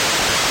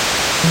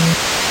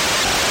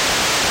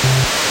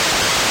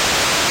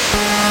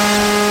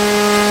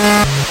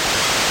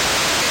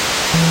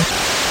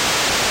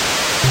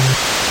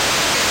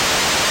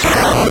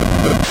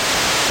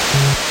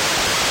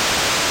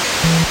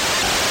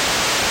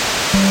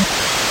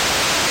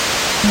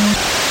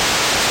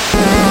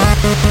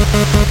Hey,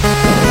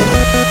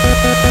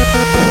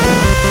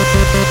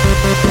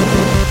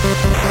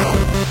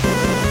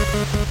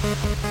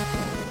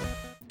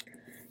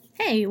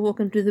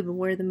 welcome to the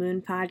Beware the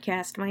Moon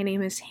podcast. My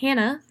name is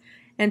Hannah,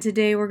 and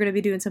today we're going to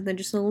be doing something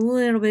just a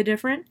little bit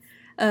different.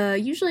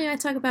 Usually I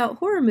talk about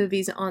horror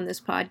movies on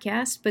this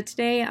podcast, but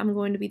today I'm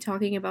going to be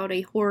talking about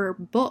a horror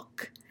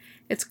book.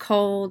 It's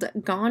called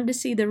Gone to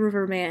See the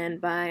Riverman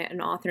by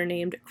an author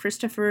named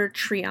Kristopher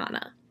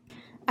Triana.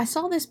 I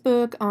saw this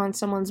book on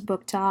someone's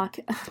book talk,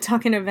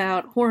 talking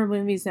about horror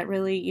movies that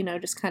really,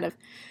 just kind of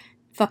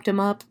fucked them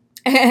up.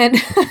 And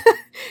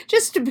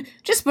just put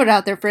it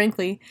out there,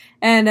 frankly.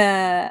 And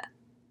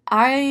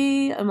I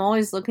am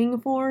always looking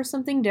for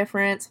something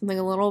different, something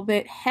a little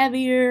bit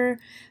heavier,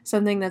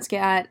 something that's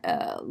got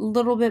a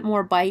little bit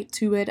more bite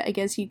to it, I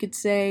guess you could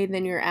say,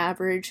 than your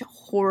average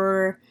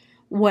horror,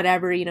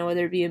 whatever,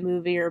 whether it be a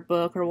movie or a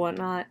book or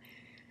whatnot.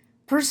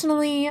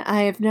 Personally,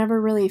 I have never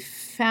really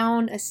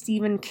found a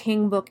Stephen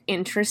King book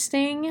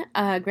interesting.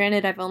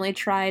 Granted, I've only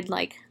tried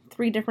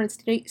 3 different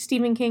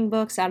Stephen King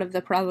books out of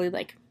the probably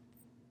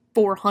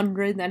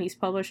 400 that he's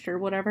published or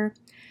whatever.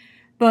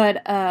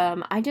 But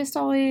I just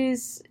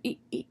always,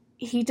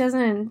 he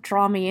doesn't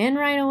draw me in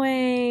right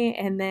away,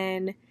 and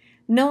then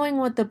knowing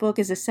what the book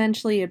is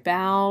essentially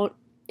about,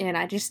 and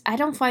I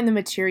don't find the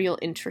material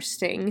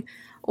interesting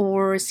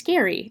or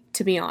scary,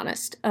 to be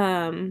honest.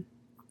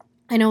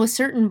 I know with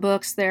certain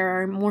books there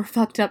are more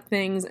fucked up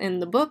things in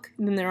the book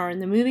than there are in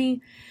the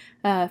movie.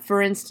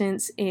 For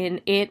instance,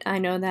 in It, I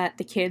know that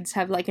the kids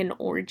have an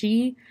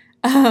orgy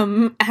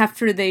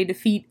after they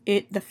defeat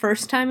It the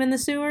first time in the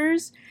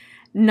sewers.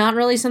 Not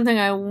really something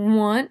I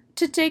want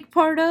to take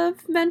part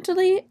of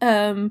mentally.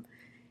 I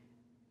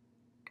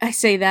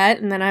say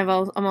that, and then I'm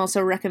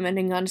also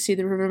recommending Gone to See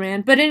the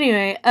Riverman. But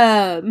anyway,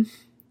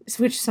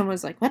 which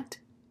someone's like, what?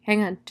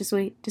 Hang on, just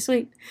wait.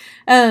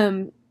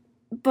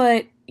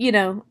 But,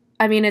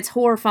 it's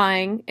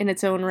horrifying in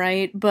its own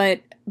right, but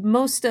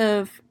most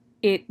of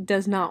it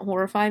does not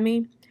horrify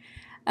me.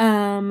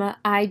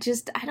 I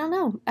don't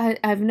know.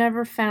 I've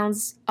never found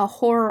a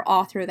horror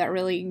author that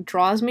really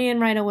draws me in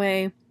right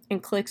away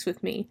and clicks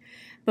with me.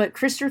 But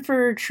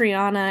Kristopher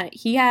Triana,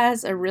 he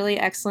has a really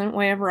excellent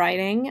way of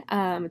writing.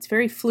 It's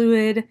very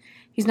fluid.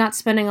 He's not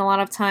spending a lot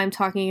of time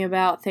talking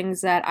about things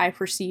that I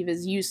perceive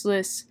as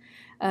useless.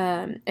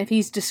 If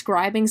he's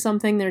describing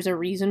something, there's a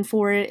reason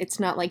for it. It's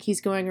not like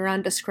he's going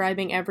around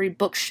describing every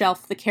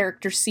bookshelf the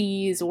character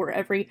sees, or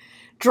every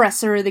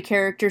dresser the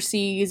character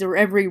sees, or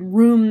every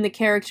room the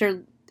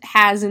character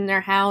has in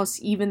their house,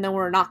 even though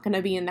we're not going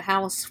to be in the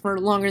house for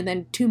longer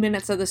than 2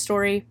 minutes of the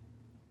story.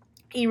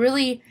 He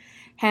really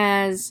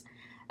has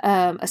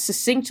a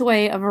succinct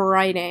way of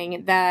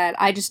writing that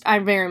I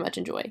very much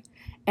enjoy.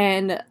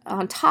 And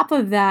on top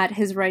of that,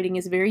 his writing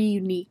is very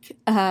unique.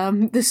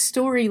 The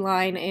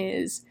storyline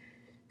is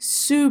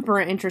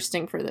super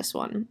interesting for this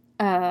one.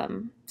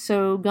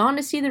 So Gone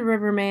to See the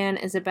Riverman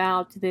is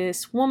about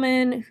this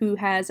woman who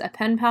has a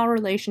pen pal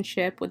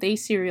relationship with a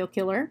serial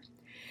killer.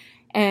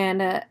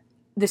 And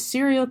the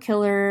serial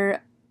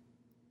killer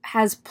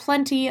has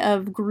plenty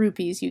of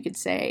groupies, you could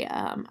say.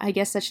 I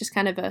guess that's just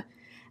kind of a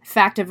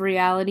fact of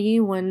reality.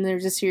 When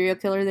there's a serial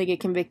killer, they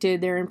get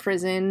convicted, they're in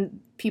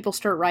prison, people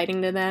start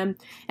writing to them,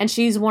 and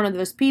she's one of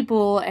those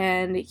people,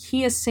 and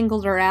he has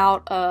singled her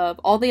out of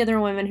all the other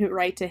women who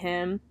write to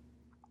him,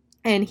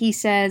 and he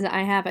says,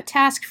 I have a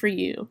task for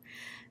you.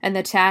 And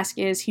the task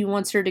is he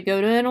wants her to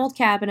go to an old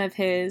cabin of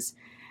his,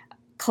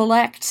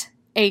 collect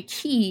a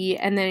key,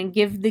 and then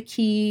give the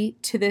key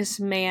to this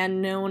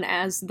man known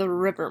as the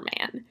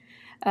Riverman.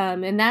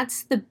 And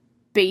that's the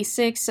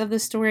basics of the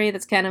story.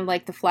 That's kind of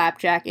like the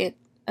flapjacket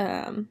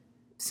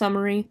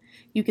summary,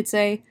 you could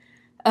say.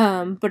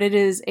 But it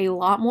is a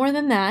lot more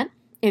than that.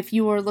 If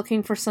you are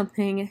looking for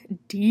something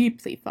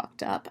deeply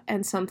fucked up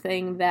and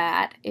something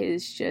that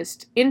is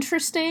just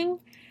interesting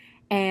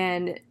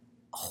and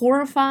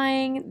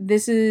horrifying,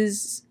 this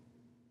is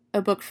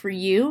a book for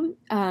you.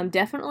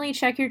 Definitely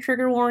check your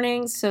trigger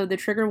warnings. So the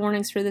trigger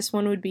warnings for this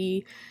one would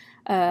be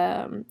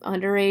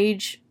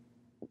underage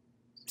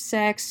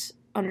sex,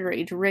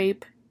 underage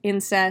rape,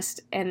 incest,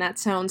 and that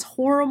sounds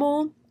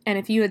horrible. And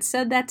if you had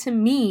said that to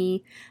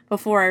me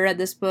before I read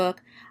this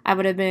book, I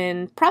would have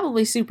been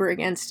probably super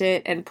against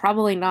it and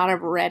probably not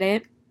have read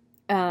it.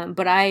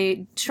 But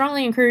I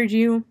strongly encourage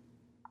you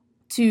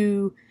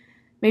to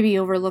maybe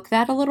overlook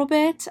that a little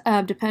bit,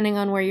 depending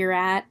on where you're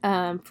at.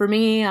 For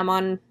me, I'm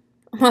on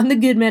the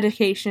good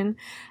medication,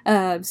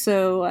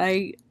 so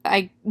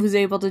I was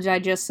able to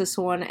digest this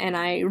one, and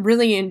I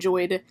really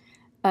enjoyed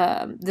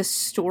the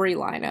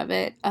storyline of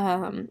it.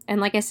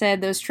 And like I said,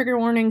 those trigger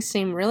warnings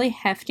seem really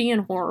hefty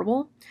and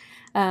horrible.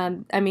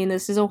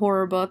 This is a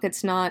horror book.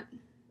 It's not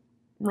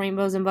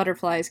rainbows and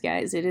butterflies,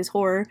 guys. It is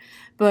horror,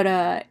 but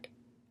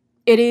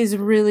it is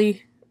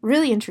really,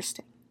 really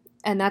interesting.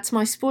 And that's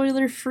my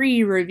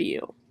spoiler-free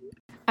review.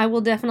 I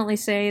will definitely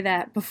say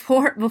that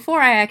before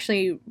I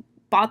actually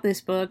bought this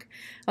book,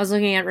 I was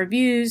looking at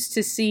reviews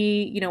to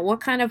see,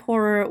 what kind of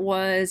horror it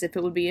was, if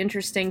it would be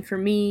interesting for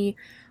me,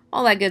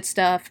 all that good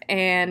stuff.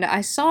 And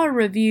I saw a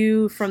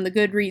review from the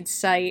Goodreads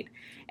site,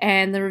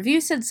 and the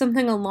review said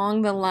something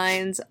along the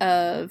lines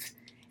of,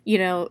 you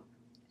know,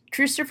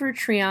 Kristopher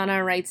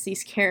Triana writes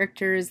these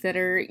characters that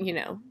are, you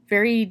know,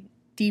 very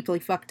deeply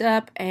fucked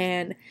up,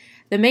 and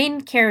the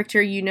main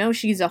character, you know,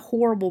 she's a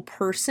horrible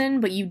person,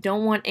 but you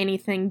don't want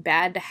anything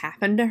bad to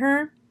happen to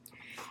her.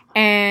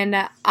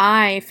 And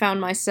I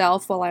found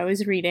myself, while I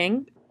was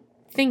reading,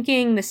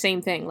 thinking the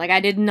same thing. Like, I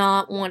did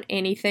not want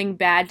anything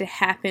bad to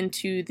happen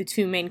to the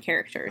two main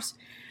characters.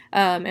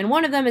 And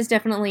one of them is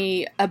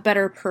definitely a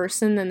better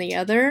person than the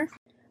other.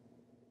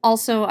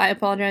 Also, I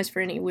apologize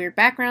for any weird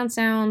background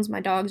sounds. My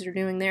dogs are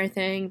doing their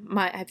thing.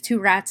 I have 2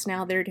 rats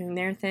now, they're doing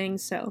their thing,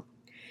 so...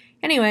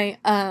 Anyway,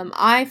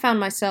 I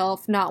found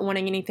myself not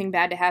wanting anything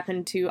bad to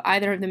happen to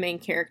either of the main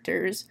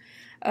characters.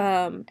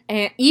 And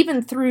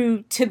even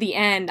through to the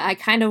end, I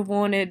kind of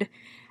wanted...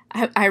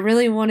 I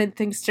really wanted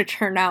things to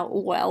turn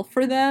out well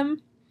for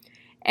them.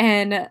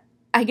 And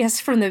I guess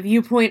from the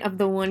viewpoint of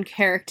the one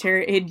character,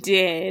 it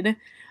did.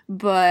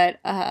 But,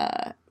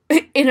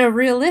 in a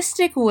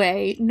realistic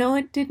way, no,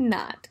 it did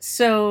not.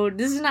 So,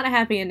 this is not a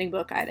happy ending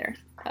book either.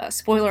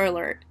 Spoiler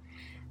alert.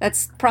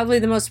 That's probably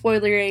the most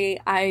spoilery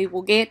I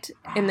will get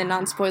in the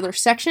non-spoiler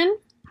section.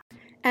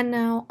 And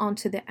now, on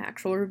to the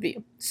actual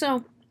review.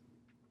 So,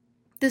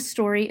 this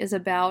story is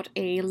about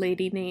a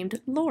lady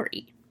named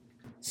Lori.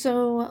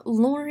 So,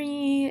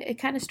 Lori, it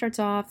kind of starts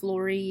off,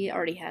 Lori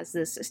already has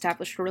this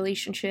established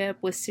relationship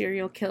with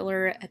serial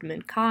killer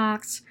Edmund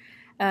Cox.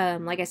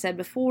 Like I said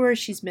before,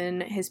 she's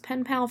been his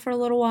pen pal for a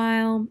little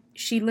while.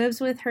 She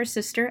lives with her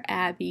sister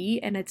Abby,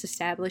 and it's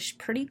established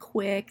pretty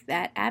quick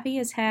that Abby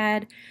has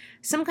had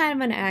some kind of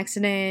an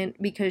accident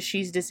because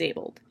she's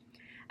disabled.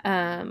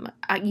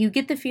 You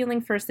get the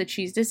feeling first that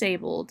she's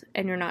disabled,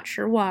 and you're not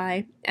sure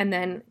why, and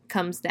then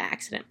comes the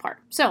accident part.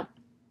 So,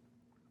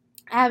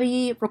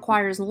 Abby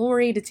requires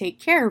Lori to take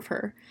care of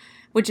her,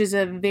 which is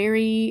a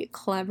very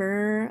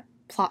clever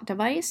plot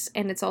device,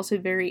 and it's also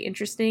very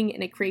interesting,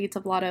 and it creates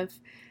a lot of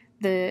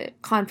the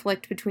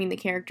conflict between the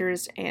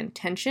characters and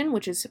tension,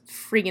 which is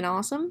freaking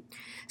awesome.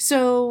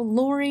 So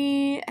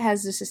Lori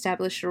has this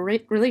established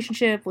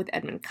relationship with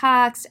Edmund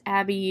Cox.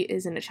 Abby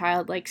is in a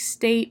childlike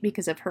state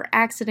because of her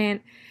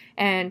accident,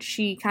 and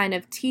she kind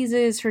of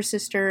teases her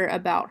sister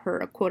about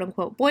her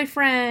quote-unquote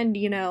boyfriend,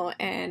 you know,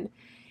 and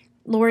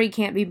Lori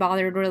can't be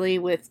bothered really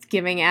with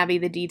giving Abby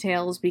the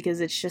details because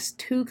it's just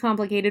too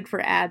complicated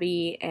for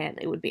Abby, and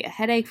it would be a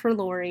headache for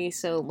Lori,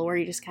 so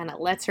Lori just kind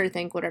of lets her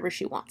think whatever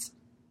she wants.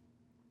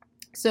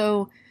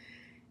 So,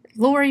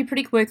 Lori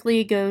pretty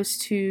quickly goes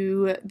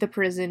to the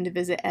prison to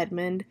visit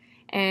Edmund,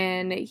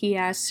 and he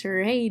asks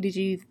her, hey, did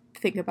you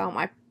think about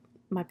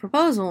my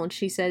proposal? And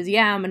she says,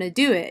 yeah, I'm gonna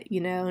do it, you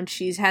know, and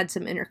she's had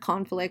some inner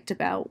conflict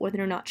about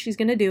whether or not she's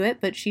gonna do it,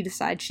 but she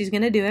decides she's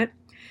gonna do it.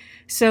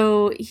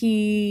 So,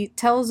 he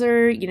tells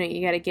her, you know,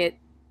 you gotta get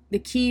the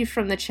key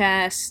from the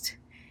chest,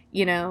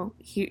 you know,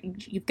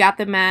 you've got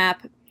the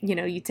map, you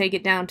know, you take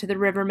it down to the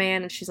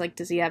Riverman, and she's like,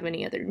 does he have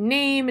any other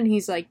name? And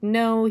he's like,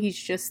 no, he's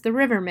just the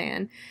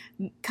Riverman.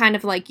 Kind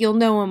of like, you'll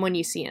know him when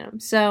you see him.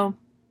 So,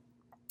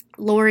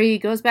 Lori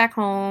goes back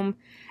home,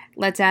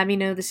 lets Abby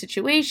know the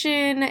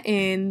situation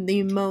in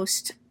the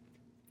most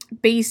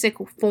basic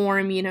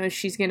form, you know,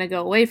 she's gonna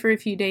go away for a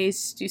few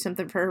days, do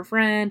something for her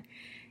friend.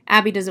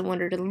 Abby doesn't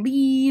want her to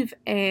leave,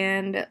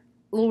 and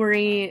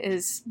Lori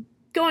is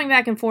going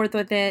back and forth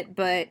with it,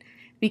 but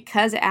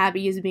because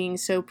Abby is being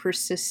so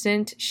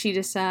persistent, she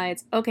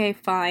decides, okay,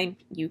 fine,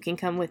 you can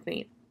come with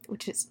me,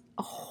 which is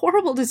a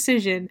horrible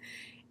decision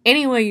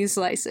any way you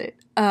slice it.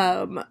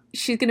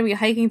 She's going to be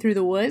hiking through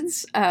the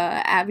woods.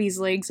 Abby's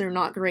legs are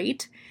not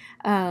great.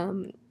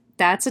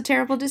 That's a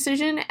terrible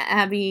decision.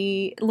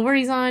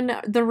 Lori's on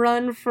the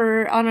run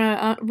on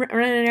an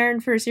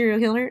errand for a serial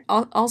killer.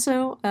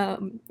 Also,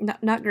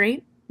 not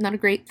great. Not a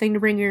great thing to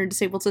bring your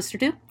disabled sister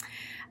to.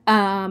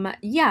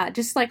 Yeah,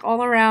 just like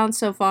all around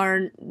so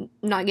far,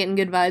 not getting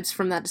good vibes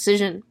from that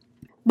decision.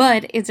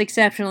 But it's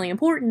exceptionally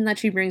important that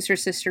she brings her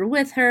sister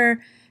with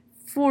her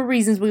for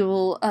reasons we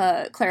will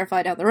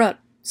clarify down the road.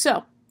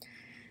 So,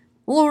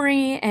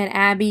 Lori and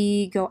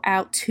Abby go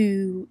out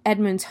to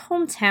Edmund's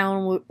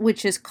hometown,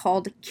 which is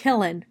called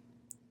Killen.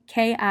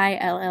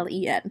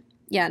 Killen.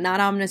 Yeah, not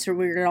ominous or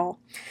weird at all.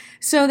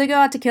 So they go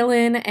out to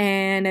Killen,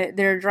 and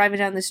they're driving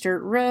down this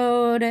dirt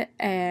road,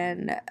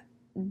 and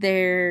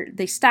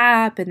they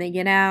stop, and they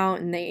get out,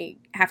 and they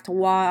have to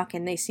walk,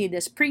 and they see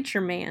this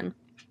preacher man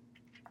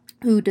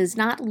who does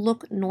not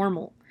look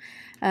normal.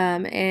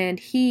 And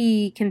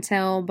he can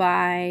tell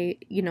by,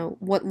 you know,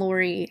 what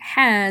Lori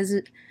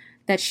has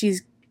that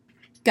she's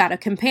got a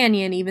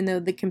companion, even though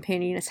the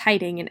companion is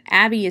hiding, and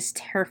Abby is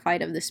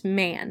terrified of this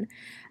man.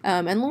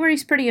 And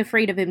Lori's pretty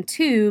afraid of him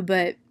too,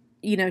 but,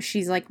 you know,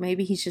 she's like,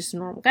 maybe he's just a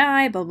normal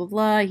guy, blah, blah,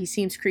 blah. He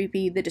seems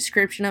creepy. The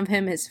description of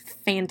him is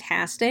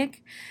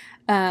fantastic.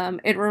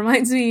 It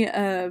reminds me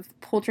of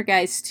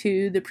Poltergeist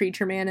 2, the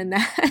preacher man in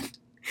that.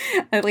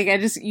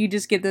 You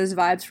just get those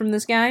vibes from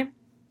this guy.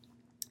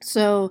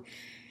 So,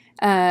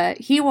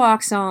 he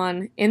walks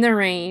on in the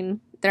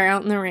rain. They're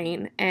out in the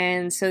rain,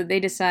 and so they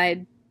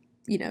decide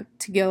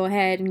to go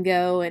ahead and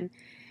go. And,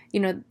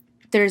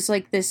 there's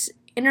like this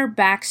inner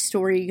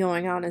backstory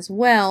going on as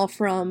well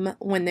from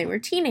when they were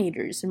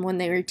teenagers. And when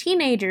they were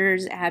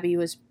teenagers, Abby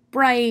was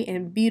bright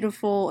and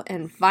beautiful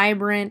and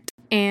vibrant.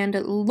 And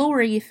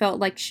Lori felt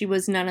like she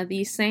was none of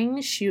these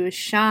things. She was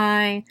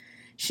shy.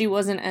 She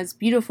wasn't as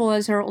beautiful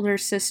as her older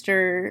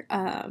sister.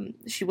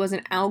 She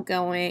wasn't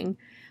outgoing,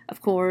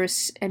 of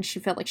course. And she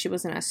felt like she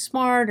wasn't as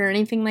smart or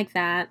anything like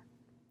that.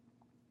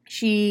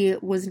 She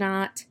was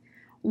not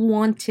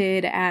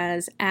wanted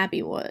as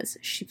Abby was,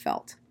 she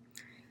felt.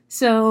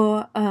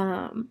 So,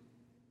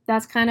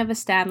 that's kind of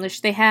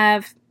established. They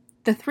have,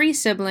 the three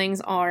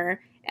siblings are,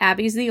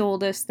 Abby's the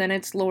oldest, then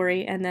it's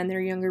Lori, and then their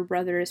younger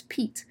brother is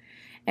Pete.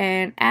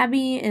 And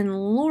Abby and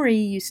Lori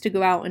used to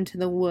go out into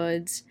the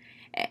woods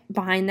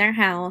behind their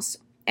house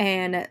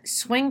and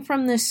swing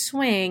from this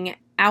swing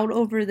out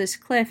over this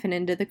cliff and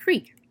into the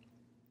creek.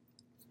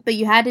 But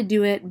you had to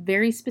do it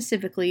very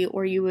specifically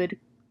or you would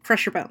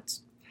crush your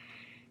bones.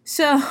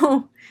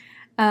 So,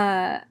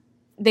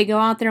 they go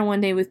out there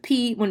one day with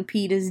Pete when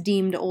Pete is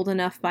deemed old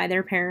enough by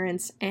their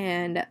parents,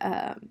 and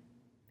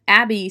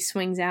Abby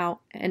swings out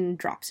and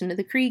drops into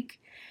the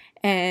creek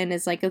and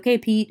is like, okay,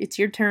 Pete, it's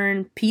your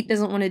turn. Pete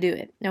doesn't want to do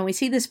it. Now, we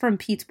see this from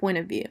Pete's point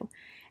of view,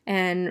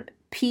 and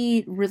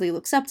Pete really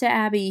looks up to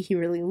Abby. He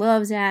really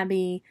loves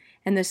Abby,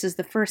 and this is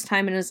the first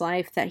time in his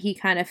life that he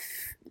kind of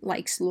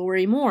likes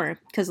Lori more,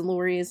 because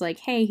Lori is like,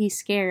 hey, he's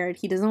scared.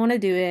 He doesn't want to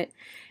do it.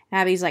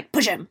 Abby's like,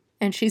 push him.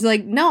 And she's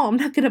like, no, I'm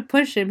not going to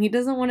push him. He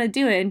doesn't want to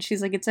do it. And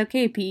she's like, it's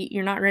okay, Pete.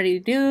 You're not ready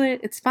to do it.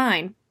 It's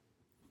fine.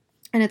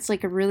 And it's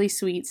like a really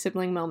sweet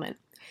sibling moment.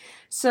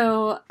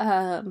 So,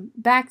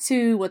 back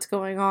to what's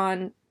going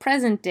on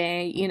present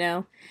day,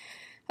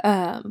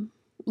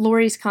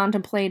 Lori's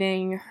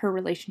contemplating her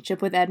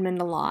relationship with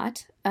Edmund a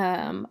lot.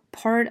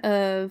 Part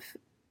of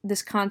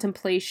this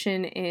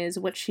contemplation is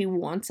what she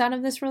wants out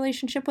of this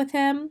relationship with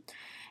him.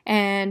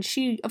 And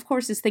she, of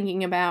course, is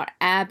thinking about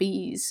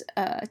Abby's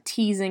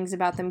teasings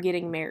about them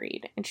getting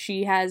married. And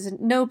she has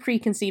no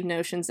preconceived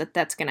notions that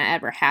that's going to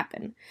ever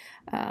happen.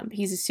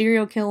 He's a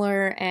serial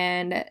killer,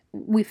 and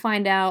we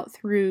find out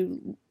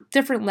through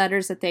different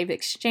letters that they've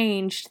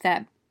exchanged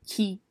that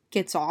he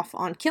gets off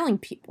on killing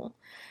people,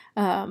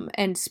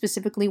 and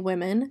specifically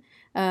women.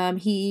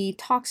 He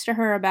talks to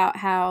her about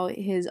how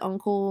his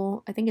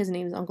uncle, I think his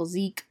name is Uncle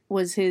Zeke,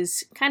 was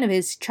his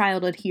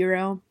childhood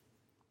hero.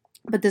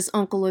 But this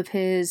uncle of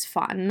his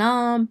fought in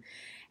Nam,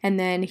 and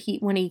then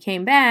when he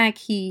came back,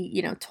 he,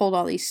 told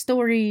all these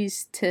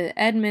stories to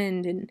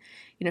Edmund and,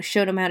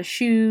 showed him how to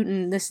shoot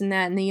and this and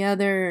that and the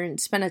other, and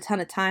spent a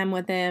ton of time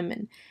with him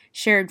and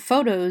shared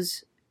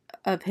photos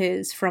of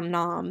his from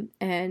Nam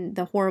and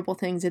the horrible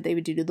things that they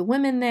would do to the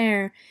women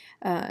there,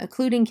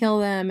 including kill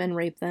them and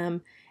rape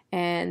them.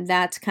 And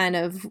that's kind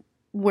of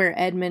where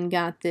Edmund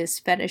got this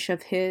fetish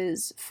of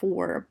his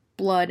for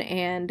blood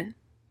and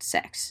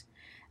sex.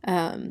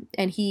 And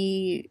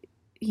he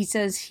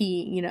says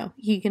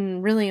he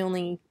can really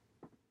only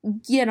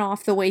get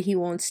off the way he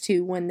wants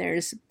to when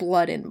there's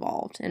blood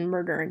involved and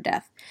murder and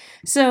death.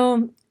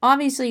 So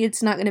obviously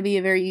it's not going to be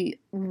a very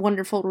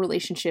wonderful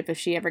relationship if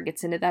she ever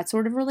gets into that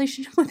sort of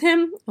relationship with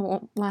him. It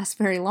won't last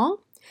very long.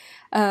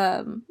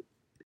 And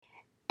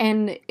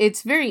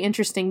it's very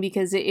interesting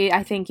because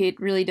I think it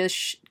really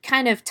does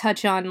kind of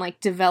touch on like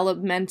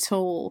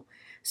developmental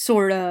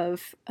sort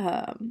of,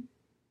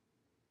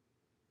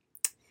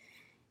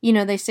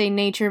 they say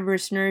nature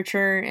versus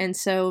nurture, and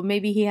so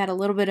maybe he had a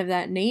little bit of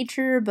that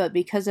nature, but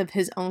because of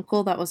his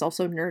uncle, that was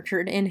also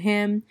nurtured in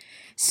him.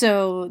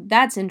 So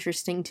that's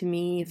interesting to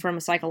me from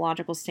a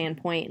psychological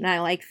standpoint, and I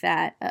like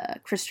that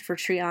Kristopher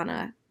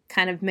Triana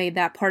kind of made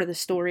that part of the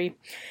story.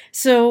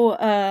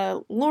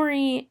 So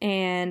Lori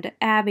and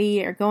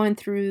Abby are going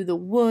through the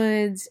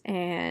woods,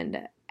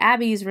 and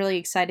Abby's really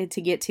excited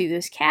to get to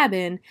this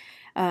cabin.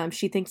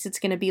 She thinks it's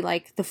going to be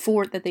like the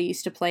fort that they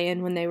used to play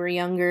in when they were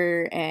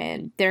younger,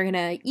 and they're going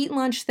to eat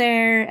lunch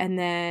there and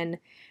then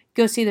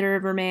go see the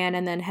riverman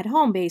and then head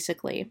home,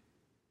 basically.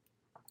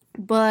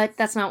 But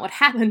that's not what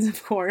happens,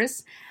 of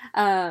course.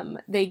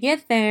 They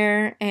get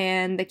there,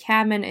 and the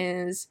cabin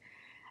is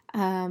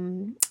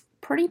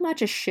pretty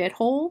much a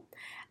shithole.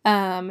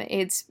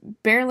 It's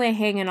barely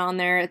hanging on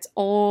there. It's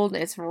old,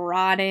 it's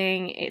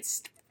rotting,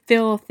 it's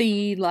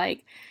filthy,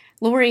 like...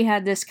 Lori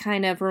had this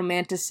kind of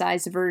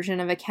romanticized version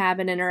of a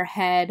cabin in her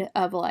head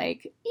of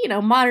like,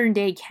 modern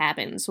day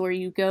cabins where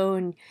you go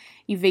and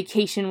you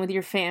vacation with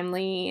your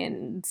family,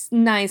 and it's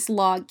nice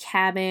log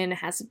cabin,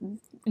 has,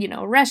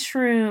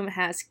 restroom,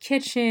 has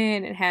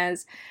kitchen, it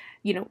has,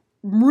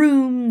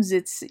 rooms,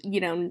 it's,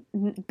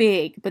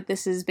 big, but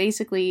this is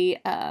basically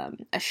a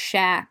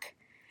shack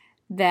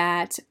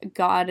that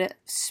God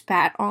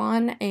spat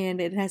on, and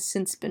it has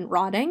since been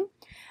rotting.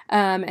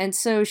 And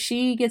so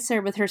she gets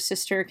there with her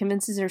sister,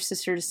 convinces her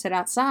sister to sit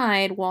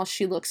outside while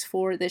she looks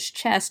for this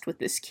chest with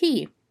this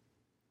key.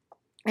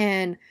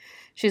 And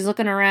she's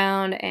looking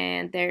around,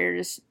 and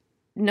there's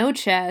no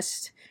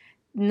chest.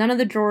 None of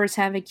the drawers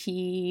have a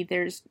key.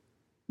 There's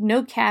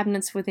no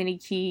cabinets with any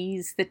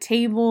keys.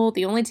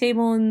 The only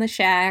table in the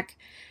shack,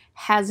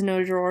 has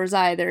no drawers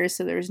either,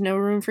 so there's no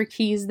room for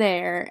keys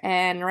there.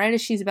 And right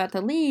as she's about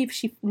to leave,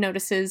 she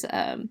notices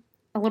a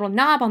little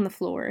knob on the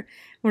floor,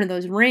 one of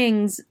those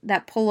rings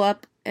that pull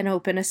up and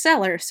open a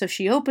cellar. So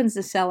she opens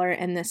the cellar,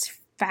 and this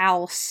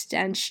foul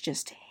stench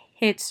just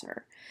hits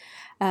her.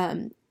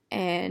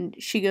 And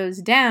she goes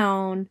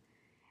down,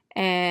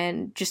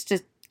 and just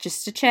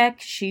to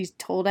check, she's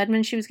told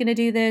Edmund she was going to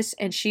do this,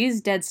 and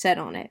she's dead set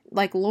on it.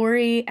 Like,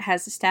 Laurie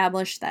has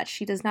established that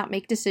she does not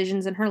make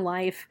decisions in her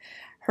life.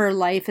 Her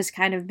life has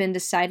kind of been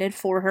decided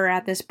for her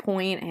at this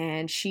point,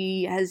 and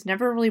she has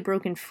never really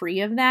broken free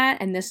of that,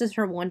 and this is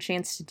her one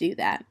chance to do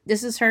that.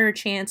 This is her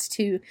chance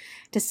to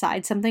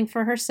decide something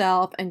for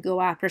herself and go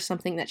after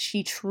something that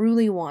she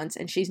truly wants,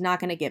 and she's not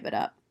going to give it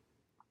up.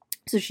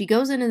 So she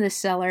goes into this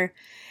cellar,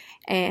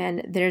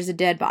 and there's a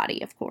dead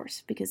body, of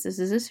course, because this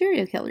is a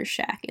serial killer's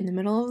shack in the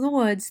middle of the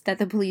woods that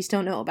the police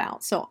don't know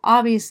about. So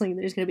obviously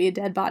there's going to be a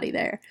dead body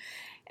there.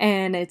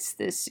 And it's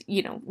this,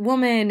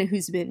 woman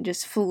who's been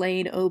just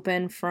filleted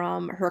open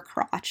from her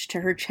crotch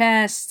to her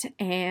chest.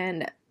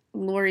 And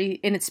Laurie,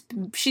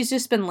 she's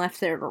just been left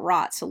there to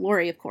rot. So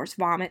Laurie, of course,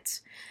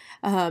 vomits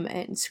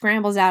and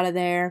scrambles out of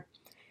there.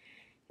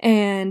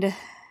 And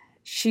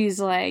she's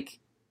like,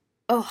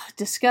 oh,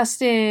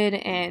 disgusted,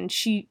 and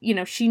she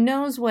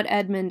knows what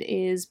Edmund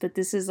is, but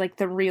this is like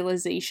the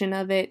realization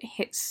of it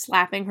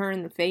slapping her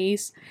in the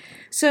face.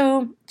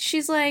 So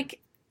she's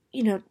like,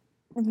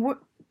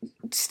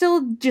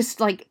 still just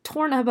like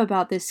torn up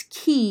about this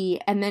key,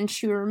 and then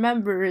she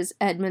remembers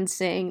Edmund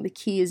saying the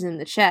key is in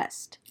the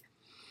chest.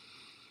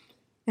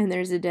 And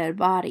there's a dead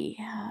body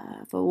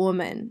of a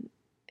woman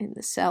in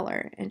the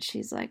cellar, and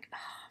she's like,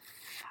 oh,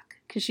 fuck,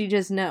 because she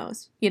just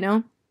knows,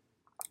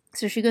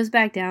 So she goes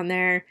back down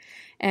there,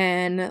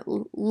 and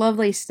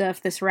lovely stuff,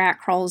 this rat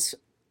crawls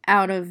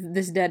out of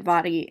this dead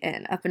body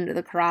and up into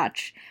the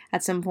crotch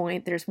at some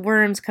point. There's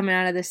worms coming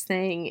out of this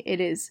thing.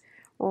 It is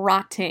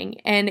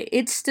rotting, and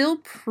it's still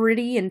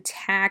pretty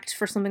intact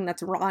for something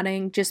that's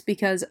rotting, just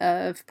because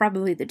of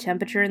probably the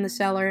temperature in the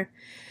cellar,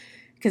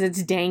 because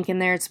it's dank in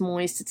there, it's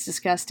moist, it's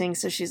disgusting.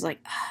 So she's like,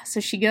 so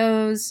she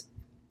goes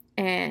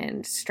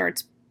and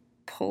starts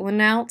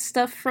pulling out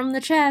stuff from the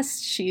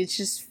chest. She's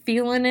just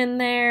feeling in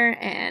there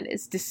and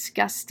is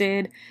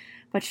disgusted,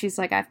 but she's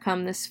like, I've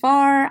come this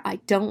far, I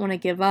don't want to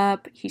give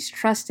up. He's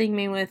trusting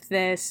me with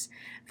this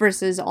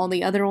versus all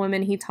the other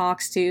women he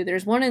talks to.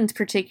 There's one in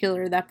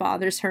particular that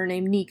bothers her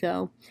named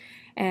Nico,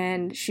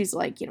 and she's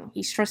like,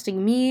 he's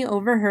trusting me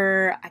over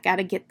her. I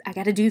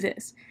gotta do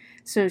this.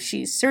 So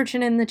she's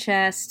searching in the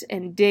chest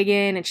and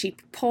digging, and she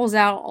pulls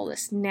out all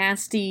this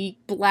nasty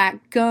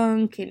black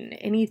gunk, and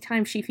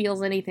anytime she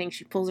feels anything,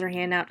 she pulls her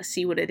hand out to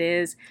see what it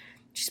is.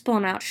 She's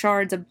pulling out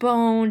shards of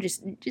bone,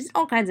 just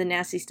all kinds of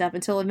nasty stuff,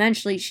 until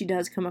eventually she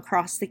does come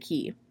across the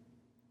key.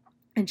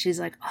 And she's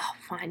like, oh,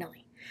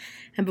 finally.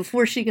 And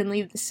before she can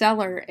leave the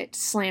cellar, it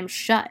slams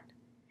shut.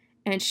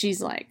 And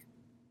she's like,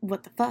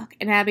 what the fuck?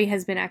 And Abby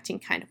has been acting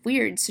kind of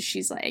weird, so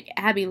she's like,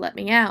 Abby, let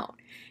me out.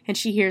 And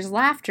she hears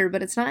laughter,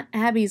 but it's not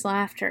Abby's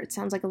laughter. It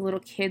sounds like a little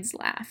kid's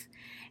laugh.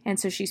 And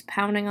so she's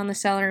pounding on the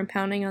cellar and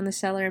pounding on the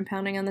cellar and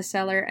pounding on the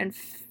cellar, and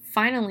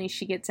finally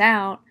she gets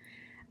out.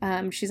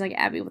 She's like,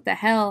 Abby, what the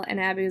hell? And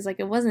Abby was like,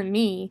 it wasn't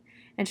me.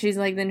 And she's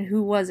like, then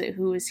who was it?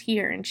 Who was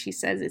here? And she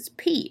says, it's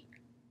Pete.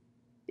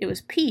 It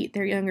was Pete,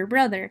 their younger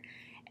brother.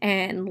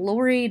 And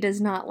Laurie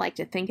does not like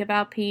to think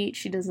about Pete.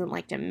 She doesn't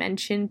like to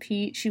mention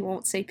Pete. She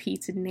won't say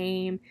Pete's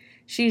name.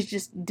 She's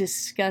just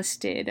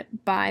disgusted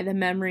by the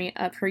memory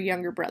of her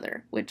younger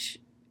brother, which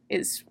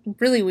is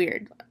really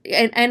weird.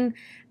 And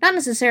not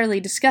necessarily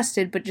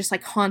disgusted, but just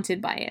like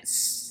haunted by it.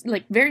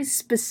 Like very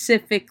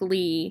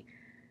specifically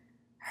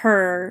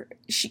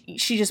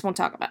she just won't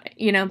talk about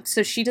it,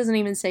 So she doesn't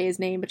even say his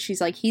name, but she's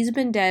like, he's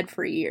been dead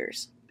for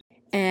years.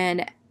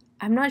 And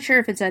I'm not sure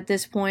if it's at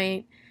this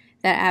point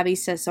that Abby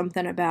says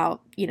something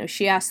about,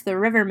 she asked the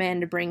riverman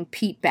to bring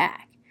Pete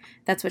back.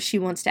 That's what she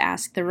wants to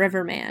ask the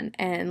riverman.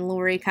 And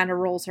Laurie kind of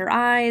rolls her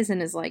eyes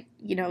and is like,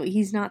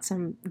 he's not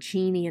some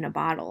genie in a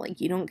bottle.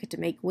 Like, you don't get to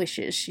make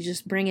wishes. She's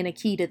just bringing a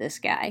key to this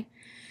guy.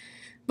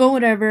 But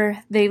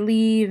whatever, they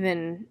leave,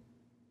 and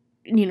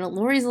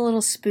Laurie's a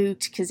little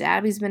spooked because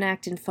Abby's been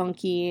acting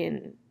funky,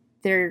 and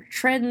they're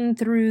treading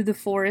through the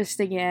forest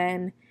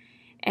again,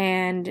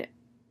 and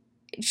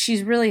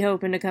she's really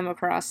hoping to come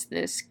across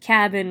this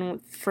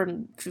cabin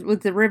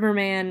with the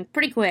riverman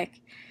pretty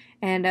quick.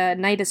 And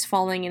night is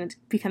falling, and it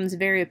becomes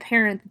very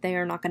apparent that they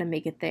are not going to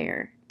make it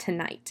there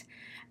tonight.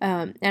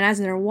 And as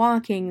they're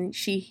walking,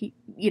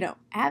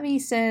 Abby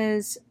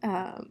says,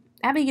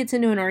 Abby gets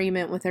into an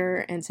argument with her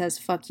and says,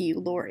 fuck you,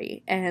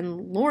 Laurie.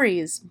 And Laurie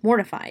is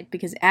mortified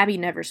because Abby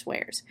never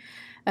swears,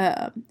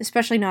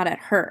 especially not at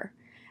her.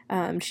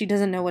 She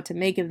doesn't know what to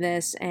make of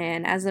this.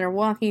 And as they're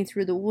walking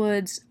through the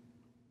woods,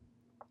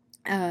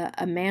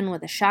 a man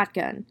with a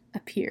shotgun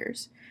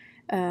appears.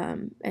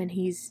 And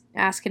he's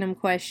asking them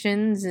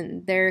questions,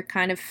 and they're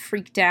kind of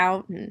freaked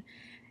out. And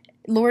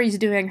Lori's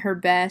doing her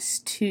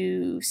best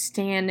to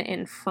stand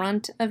in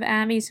front of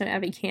Abby so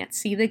Abby can't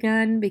see the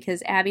gun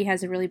because Abby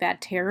has a really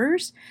bad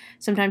terrors.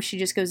 Sometimes she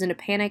just goes into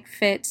panic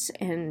fits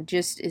and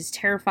just is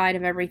terrified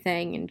of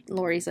everything. And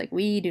Lori's like,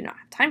 we do not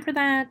have time for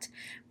that.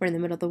 We're in the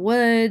middle of the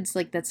woods.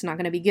 Like, that's not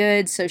going to be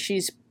good. So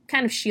she's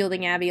kind of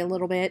shielding Abby a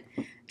little bit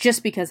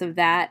just because of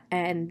that.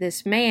 And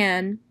this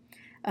man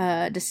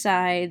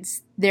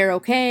decides they're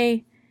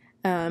okay.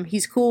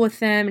 He's cool with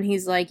them, and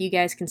he's like, you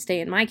guys can stay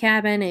in my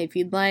cabin if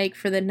you'd like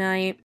for the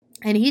night.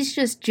 And he's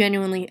just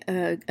genuinely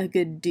a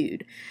good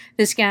dude.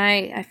 This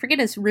guy, I forget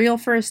his real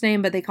first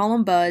name, but they call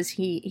him Buzz.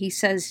 He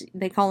says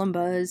they call him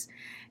Buzz,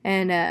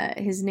 and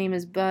his name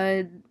is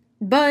Buzz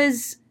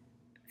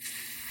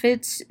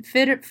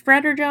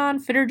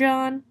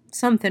Fitterjohn,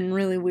 something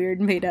really weird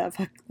made up.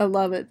 I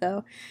love it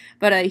though.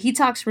 But he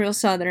talks real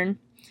Southern,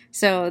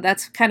 so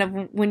that's kind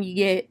of when you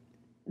get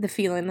the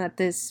feeling that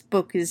this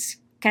book is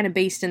kind of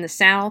based in the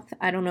South.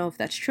 I don't know if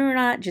that's true or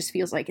not. It just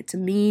feels like it to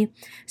me,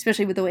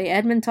 especially with the way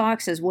Edmund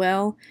talks as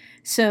well.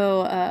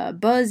 So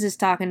Buzz is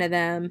talking to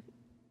them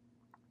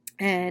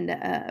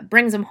and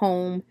brings them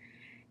home,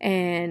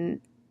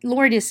 and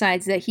Lori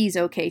decides that he's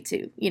okay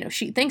too. You know,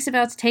 she thinks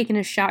about taking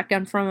his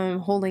shotgun from him,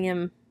 holding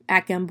him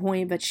at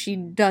gunpoint, but she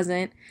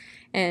doesn't.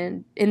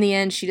 And in the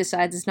end, she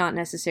decides it's not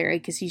necessary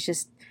because he's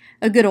just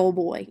a good old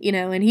boy, you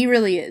know, and he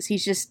really is.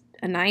 He's just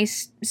a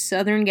nice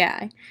Southern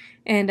guy.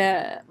 And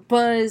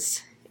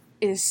Buzz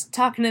is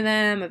talking to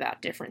them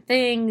about different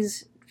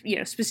things, you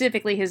know,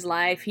 specifically his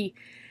life. He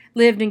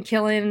lived in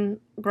Killen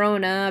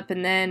growing up,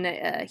 and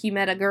then he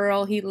met a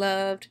girl he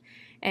loved,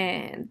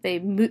 and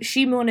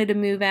she wanted to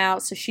move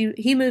out, so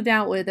he moved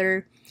out with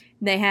her.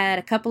 They had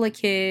a couple of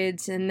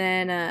kids, and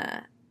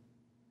then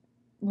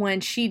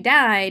when she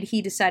died,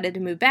 he decided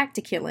to move back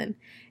to Killen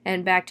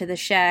and back to the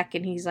shack,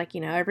 and he's like, you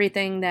know,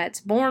 everything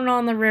that's born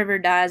on the river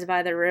dies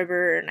by the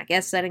river, and I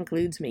guess that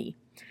includes me.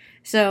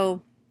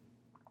 So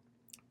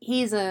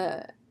he's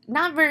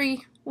not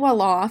very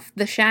well off.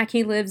 The shack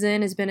he lives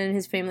in has been in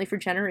his family for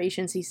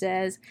generations, he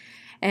says,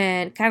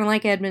 and kind of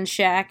like Edmund's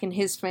shack and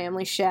his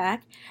family's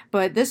shack,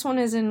 but this one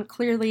is in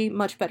clearly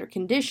much better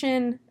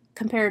condition,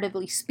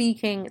 comparatively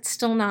speaking. It's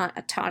still not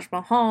a Taj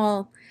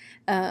Mahal,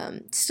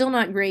 still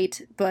not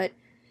great, but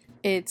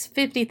it's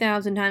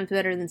 50,000 times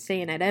better than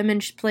staying at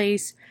Edmund's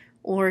place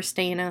or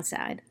staying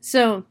outside.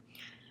 So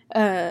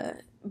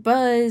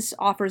Buzz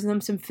offers them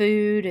some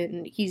food,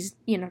 and he's,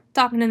 you know,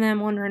 talking to them,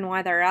 wondering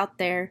why they're out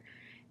there.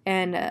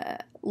 And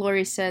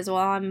Lori says, well,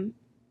 I'm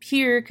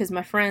here because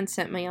my friend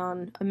sent me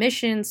on a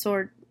mission,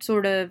 sort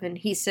of. And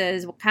he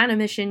says, what kind of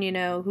mission, you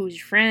know, who's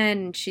your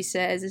friend? And she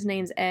says, his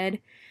name's Ed.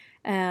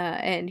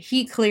 And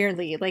he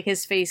clearly, like,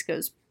 his face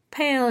goes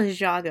pale, his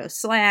jaw goes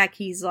slack.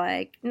 He's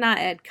like, not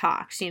Ed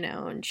Cox, you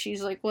know. And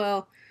she's like,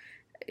 well,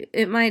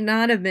 it might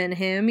not have been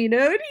him, you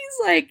know. And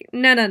he's like,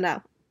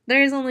 no.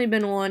 There's only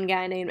been one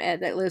guy named Ed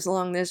that lives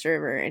along this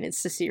river, and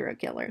it's the serial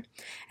killer.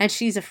 And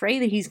she's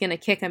afraid that he's going to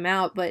kick him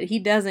out, but he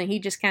doesn't. He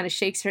just kind of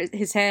shakes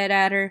his head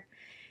at her.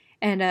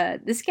 And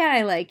this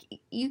guy, like,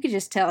 you could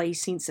just tell he's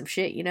seen some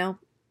shit, you know?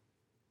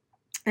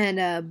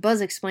 And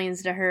Buzz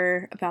explains to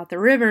her about the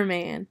river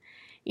man.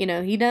 You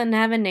know, he doesn't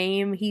have a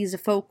name. He's a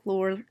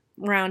folklore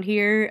around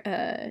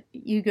here.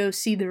 You go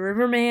see the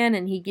river man,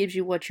 and he gives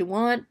you what you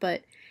want,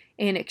 but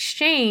in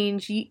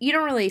exchange, you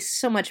don't really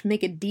so much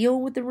make a deal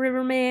with the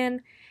river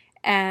man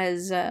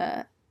as,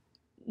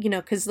 you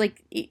know, because,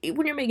 like,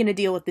 when you're making a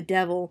deal with the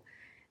devil,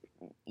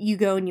 you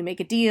go and you make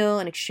a deal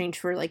in exchange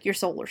for, like, your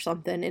soul or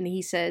something. And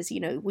he says, you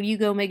know, when you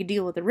go make a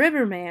deal with the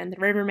river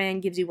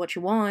man gives you what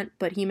you want,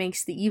 but he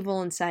makes the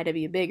evil inside of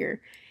you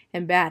bigger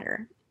and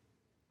badder.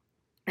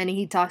 And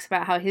he talks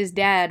about how his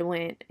dad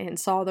went and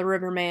saw the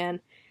river man,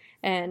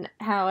 and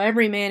how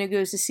every man who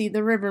goes to see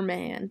the river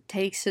man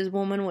takes his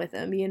woman with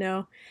him, you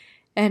know.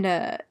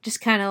 And just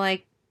kind of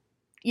like,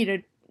 you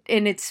know,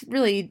 and it's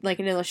really like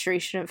an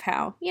illustration of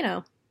how, you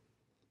know,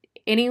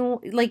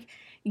 like,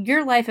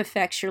 your life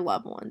affects your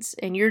loved ones,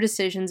 and your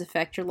decisions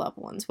affect your loved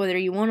ones, whether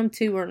you want them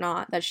to or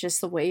not. That's just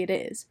the way it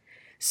is.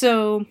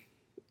 So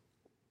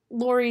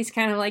Lori's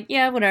kind of like,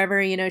 yeah, whatever,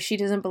 you know, she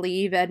doesn't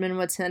believe Edmund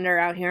would send her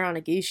out here on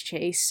a goose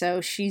chase, so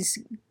she's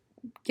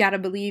got to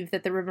believe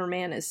that the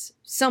riverman is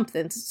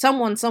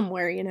someone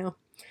somewhere, you know.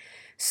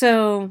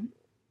 So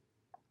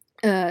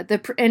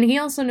and he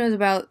also knows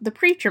about the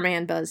preacher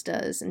man, Buzz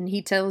does, and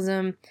he tells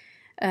him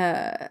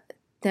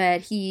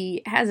that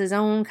he has his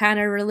own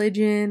kind of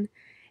religion.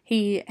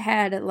 He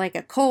had, like,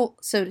 a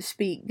cult, so to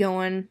speak,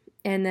 going,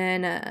 and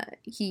then I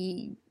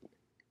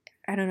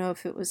don't know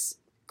if it was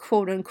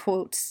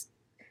quote-unquote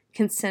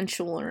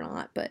consensual or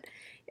not, but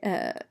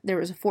there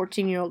was a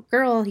 14-year-old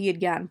girl, he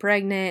had gotten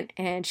pregnant,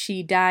 and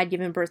she died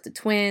giving birth to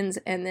twins,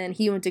 and then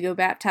he went to go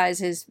baptize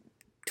his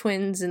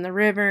twins in the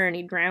river, and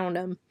he drowned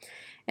them.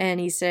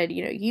 And he said,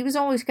 you know, he was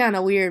always kind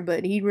of weird,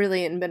 but he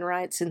really hadn't been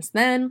right since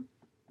then.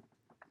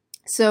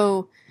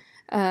 So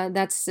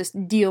that's this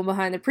deal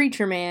behind the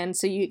preacher man.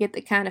 So you get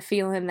the kind of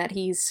feeling that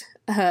he's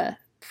a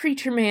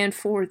preacher man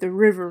for the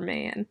river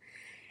man.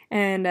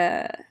 And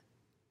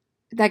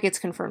that gets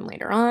confirmed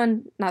later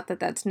on. Not that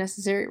that's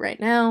necessary right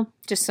now.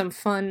 Just some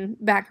fun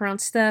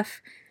background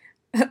stuff.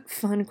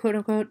 Fun, quote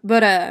unquote.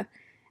 But,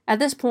 at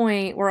this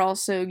point, we're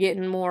also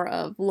getting more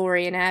of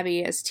Lori and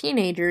Abby as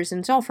teenagers, and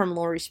it's all from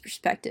Lori's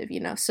perspective,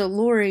 So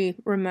Lori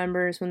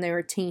remembers when they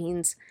were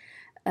teens,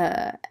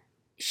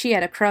 she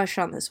had a crush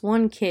on this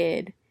one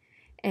kid,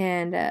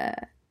 and,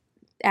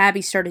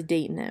 Abby started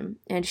dating him,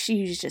 and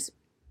she was just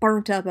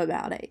burnt up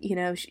about it.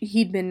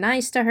 He'd been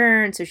nice to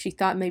her, and so she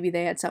thought maybe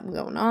they had something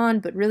going on,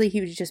 but really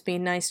he was just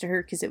being nice to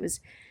her because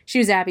she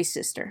was Abby's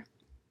sister.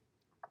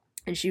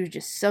 And she was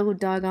just so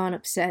doggone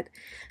upset,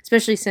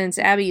 especially since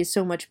Abby is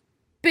so much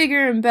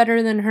bigger and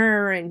better than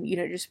her, and,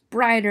 just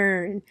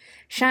brighter and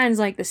shines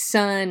like the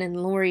sun,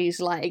 and Lori's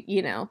like,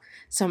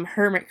 some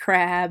hermit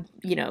crab,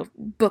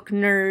 book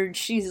nerd.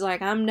 She's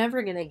like, I'm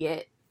never gonna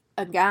get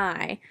a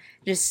guy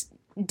just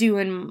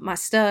doing my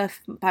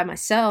stuff by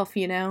myself,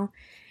 And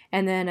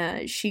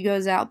then she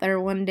goes out there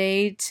one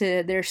day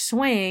to their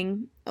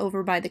swing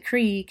over by the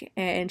creek,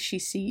 and she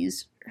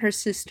sees her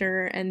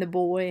sister and the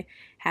boy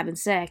having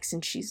sex,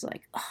 and she's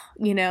like,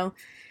 oh,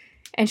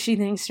 and she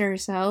thinks to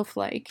herself,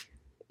 like,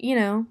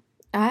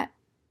 I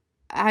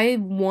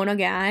want a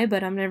guy,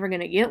 but I'm never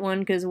gonna get one,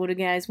 because what do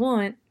guys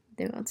want?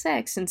 They want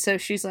sex. And so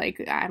she's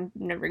like, I'm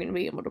never gonna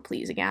be able to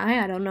please a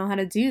guy. I don't know how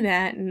to do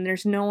that, and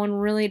there's no one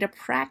really to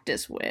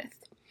practice with.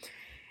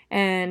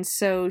 And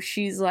so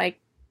she's like,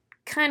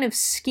 kind of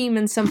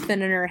scheming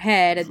something in her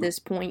head at this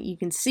point, you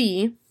can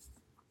see.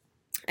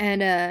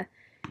 And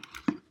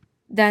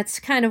that's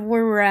kind of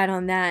where we're at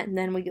on that, and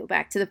then we go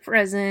back to the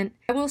present.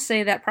 I will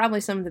say that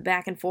probably some of the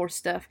back and forth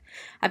stuff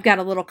I've got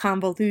a little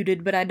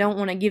convoluted, but I don't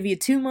want to give you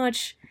too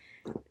much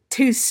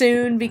too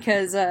soon,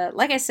 because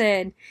like I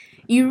said,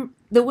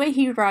 the way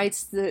he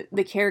writes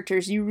the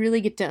characters, you really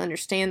get to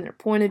understand their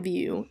point of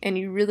view, and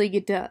you really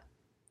get to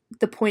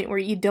the point where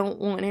you don't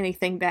want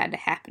anything bad to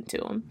happen to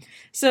them.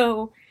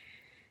 So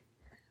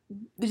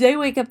they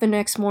wake up the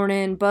next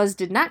morning. Buzz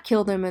did not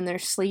kill them in their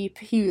sleep.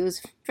 He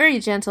was very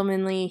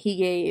gentlemanly. He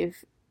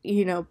gave,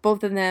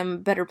 both of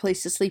them better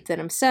place to sleep than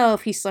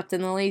himself. He slept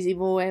in the lazy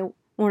boy.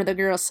 One of the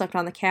girls slept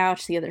on the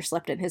couch. The other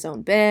slept in his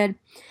own bed.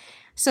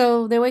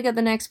 So they wake up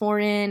the next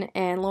morning,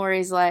 and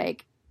Lori's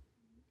like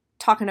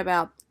talking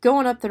about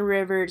going up the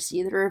river to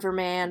see the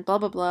riverman, blah,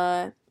 blah,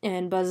 blah.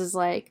 And Buzz is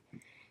like,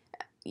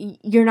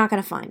 you're not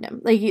going to find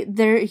him. Like,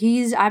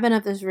 I've been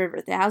up this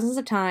river thousands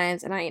of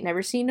times, and I ain't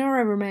never seen no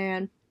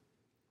riverman.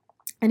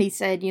 And he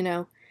said,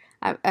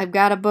 I've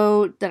got a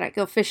boat that I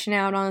go fishing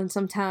out on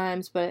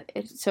sometimes,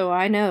 so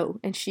I know.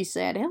 And she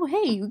said, oh,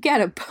 hey, you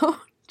got a boat?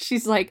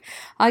 She's like,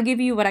 I'll give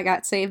you what I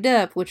got saved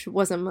up, which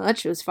wasn't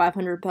much. It was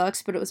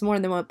 $500, but it was more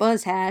than what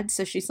Buzz had.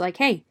 So she's like,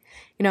 hey,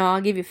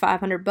 I'll give you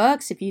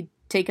 $500 if you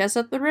take us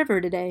up the river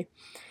today.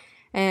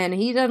 And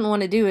he doesn't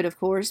want to do it, of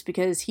course,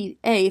 because he,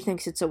 A,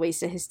 thinks it's a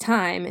waste of his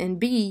time, and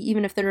B,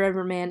 even if the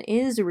riverman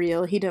is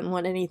real, he doesn't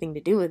want anything to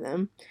do with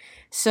him.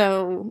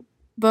 So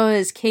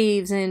Buzz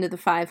caves into the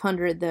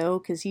 500, though,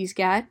 because he's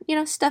got,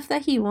 stuff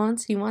that he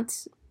wants. He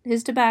wants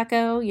his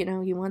tobacco, he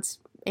wants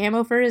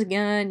ammo for his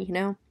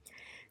gun,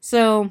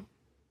 So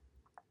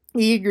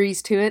he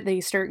agrees to it.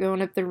 They start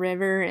going up the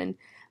river, and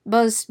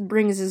Buzz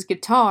brings his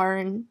guitar,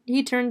 and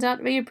he turns out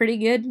to be a pretty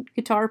good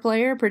guitar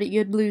player, pretty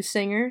good blues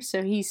singer,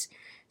 so he's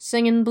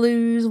singing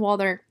blues while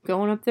they're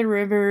going up the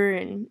river,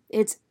 and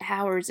it's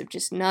hours of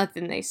just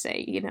nothing, they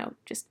say,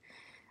 just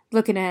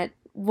looking at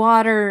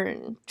water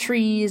and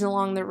trees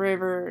along the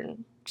river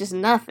and just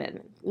nothing.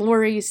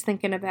 Lori's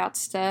thinking about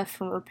stuff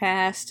from her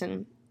past,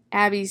 and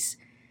Abby's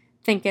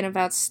thinking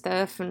about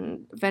stuff,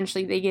 and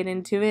eventually they get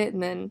into it,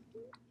 and then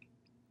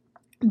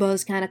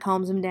Buzz kind of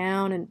calms him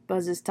down, and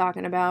Buzz is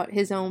talking about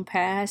his own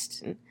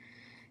past and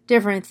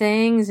different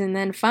things, and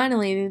then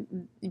finally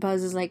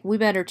Buzz is like, we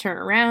better turn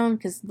around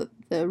because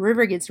the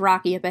river gets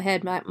rocky up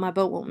ahead. My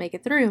boat won't make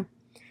it through.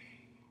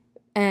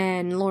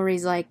 And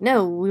Lori's like,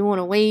 no, we want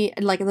to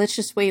wait, like, let's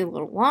just wait a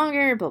little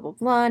longer, blah, blah,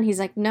 blah. And he's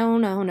like, no,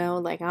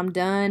 like, I'm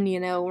done,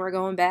 we're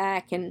going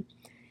back. And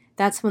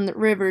that's when the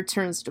river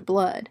turns to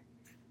blood.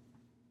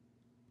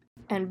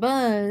 And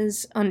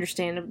Buzz,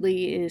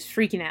 understandably, is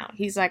freaking out.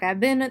 He's like,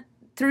 I've been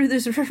through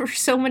this river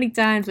so many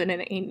times, and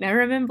it ain't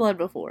never been blood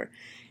before.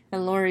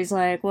 And Lori's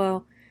like,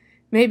 well,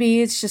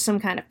 maybe it's just some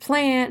kind of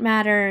plant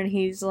matter. And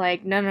he's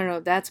like,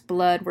 no, that's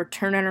blood. We're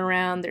turning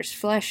around. There's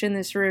flesh in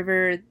this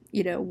river.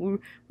 We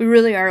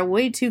really are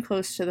way too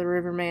close to the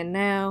riverman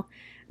now.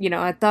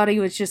 I thought he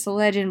was just a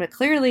legend, but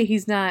clearly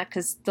he's not,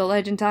 because the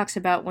legend talks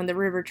about when the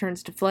river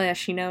turns to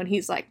flesh, and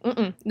he's like,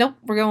 nope,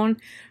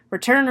 we're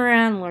turning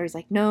around. And Lori's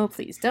like, no,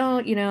 please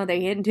don't, they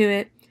get into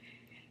it.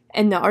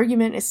 And the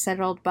argument is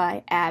settled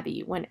by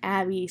Abby, when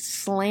Abby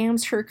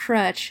slams her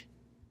crutch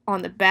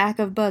on the back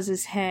of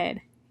Buzz's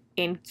head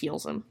and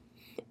kills him.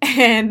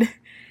 And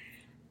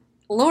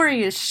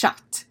Lori is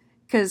shocked,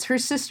 because her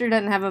sister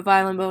doesn't have a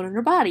violent bone in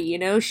her body,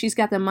 she's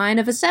got the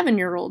mind of a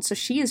 7-year-old, so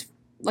she is,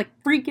 like,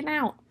 freaking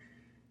out.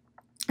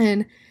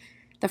 And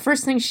the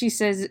first thing she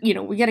says,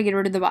 we gotta get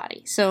rid of the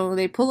body. So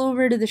they pull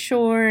over to the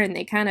shore, and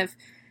they kind of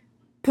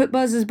put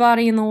Buzz's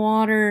body in the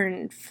water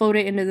and float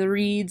it into the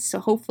reeds, so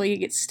hopefully it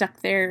gets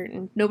stuck there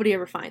and nobody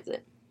ever finds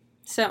it.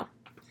 So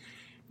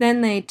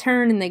then they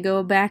turn and they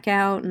go back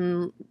out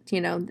and,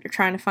 they're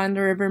trying to find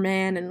the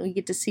Riverman, and we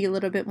get to see a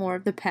little bit more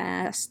of the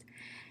past.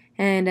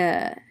 And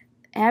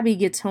Abby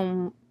gets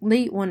home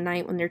late one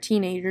night when they're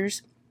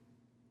teenagers,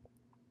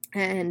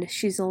 and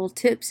she's a little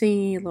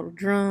tipsy, a little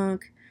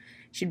drunk.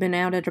 She'd been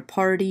out at a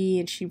party,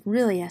 and she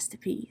really has to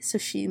pee. So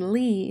she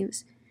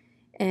leaves,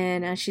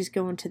 and as she's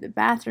going to the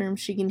bathroom,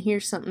 she can hear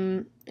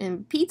something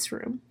in Pete's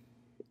room.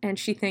 And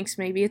she thinks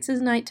maybe it's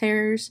his night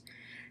terrors.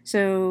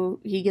 So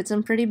he gets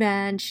them pretty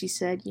bad. She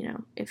said,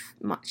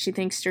 she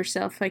thinks to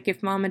herself, like,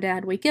 if mom and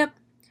dad wake up,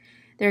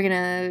 they're going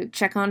to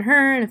check on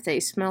her, and if they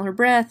smell her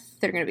breath,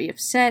 they're going to be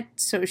upset.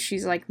 So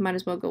she's like, might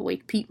as well go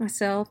wake Pete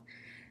myself.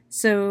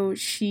 So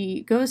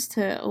she goes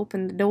to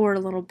open the door a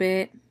little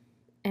bit,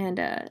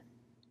 and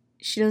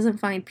she doesn't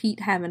find Pete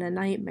having a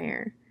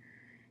nightmare.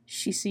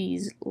 She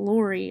sees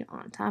Lori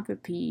on top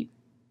of Pete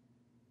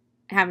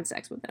having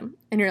sex with him.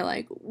 And you're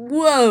like,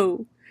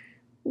 whoa!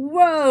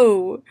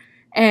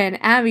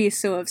 And Abby is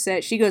so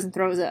upset, she goes and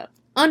throws up.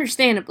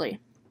 Understandably.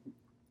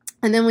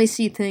 And then we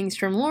see things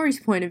from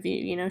Lori's point of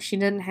view. She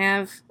doesn't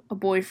have a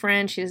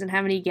boyfriend. She doesn't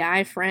have any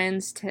guy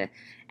friends to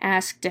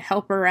ask to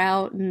help her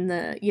out in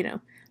the,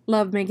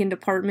 lovemaking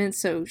department.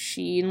 So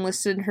she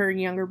enlisted her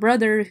younger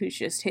brother, who's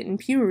just hitting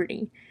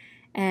puberty.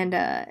 And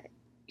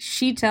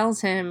she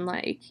tells him,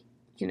 like,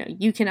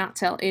 you cannot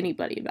tell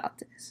anybody about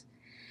this.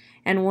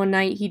 And one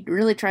night he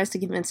really tries to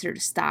convince her to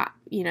stop.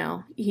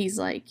 He's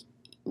like,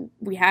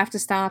 we have to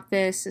stop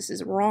this. This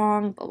is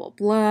wrong, blah, blah,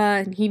 blah.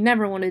 And he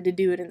never wanted to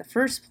do it in the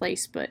first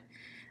place. But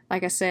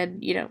like I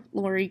said,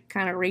 Lori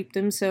kind of raped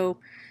him. So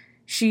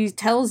she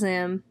tells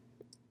him,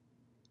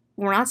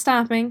 we're not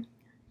stopping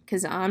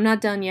because I'm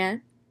not done yet.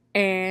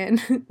 And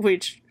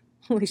which,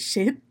 holy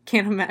shit,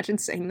 can't imagine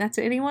saying that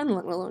to anyone,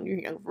 let alone your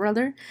young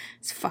brother.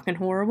 It's fucking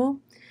horrible.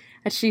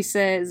 And she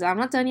says, I'm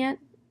not done yet.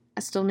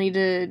 I still need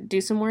to do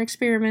some more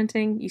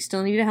experimenting. You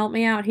still need to help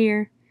me out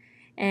here.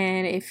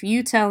 And if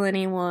you tell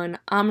anyone,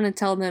 I'm going to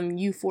tell them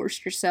you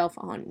forced yourself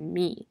on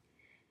me.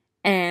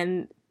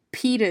 And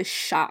Pete is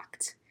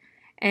shocked.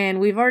 And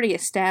we've already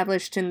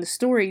established in the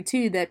story,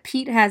 too, that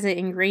Pete has it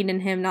ingrained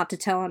in him not to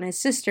tell on his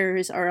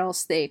sisters or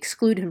else they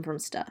exclude him from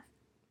stuff.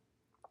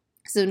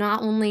 So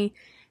not only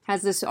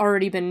has this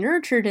already been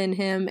nurtured in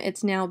him,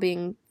 it's now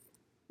being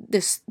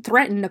this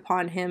threatened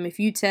upon him. If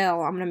you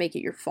tell, I'm going to make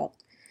it your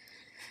fault.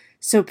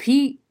 So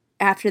Pete,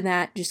 after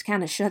that, just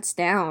kind of shuts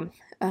down.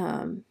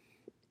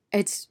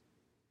 It's,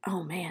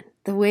 oh man,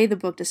 the way the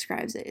book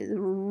describes it is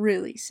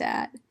really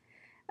sad.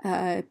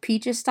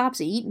 Pete just stops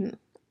eating.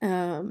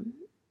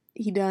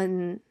 He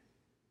doesn't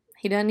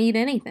eat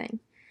anything.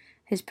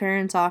 His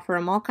parents offer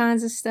him all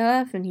kinds of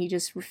stuff, and he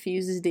just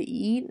refuses to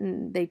eat,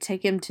 and they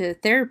take him to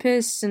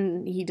therapists,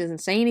 and he doesn't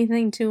say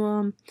anything to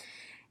them.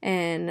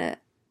 And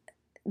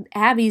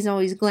Abby's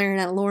always glaring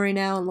at Lori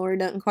now, and Lori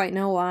doesn't quite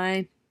know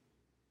why.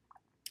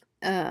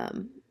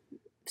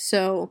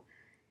 So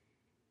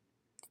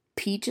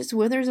Pete just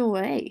withers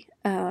away.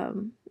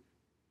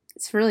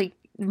 It's really,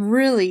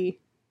 really,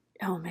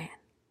 oh man,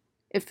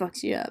 it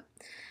fucks you up.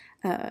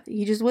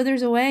 He just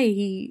withers away.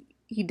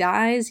 He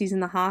dies. He's in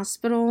the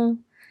hospital.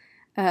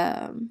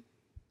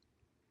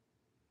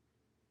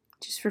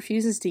 Just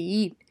refuses to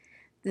eat.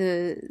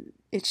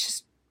 It's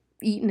just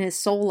eating his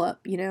soul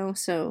up,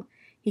 so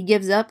he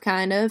gives up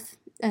kind of,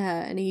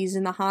 and he's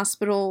in the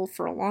hospital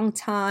for a long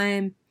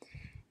time,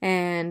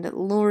 and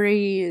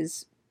Lori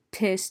is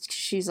pissed.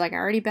 She's like, I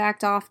already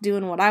backed off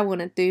doing what I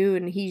want to do,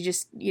 and he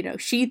just,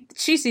 she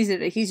sees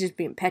it, he's just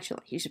being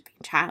petulant, he's just being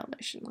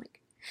childish, and like,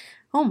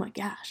 oh my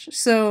gosh.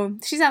 So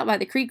she's out by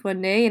the creek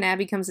one day, and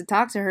Abby comes to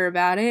talk to her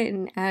about it,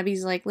 and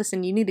Abby's like,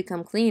 listen, you need to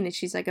come clean. And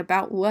she's like,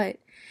 about what?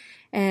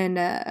 And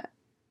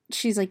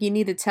she's like, you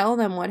need to tell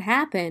them what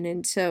happened.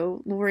 And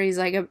so Lori's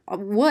like,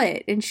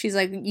 what? And she's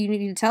like, you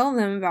need to tell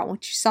them about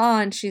what you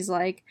saw. And she's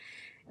like,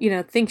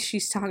 thinks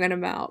she's talking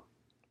about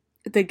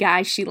the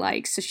guy she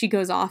likes. So she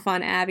goes off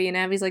on Abby, and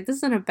Abby's like, this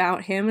isn't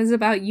about him, it's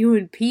about you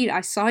and Pete.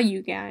 I saw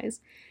you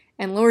guys.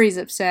 And Lori's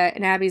upset,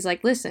 and Abby's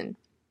like, listen,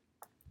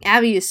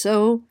 Abby is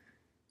so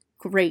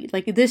great.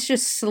 Like, this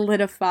just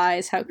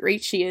solidifies how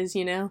great she is,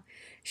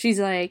 She's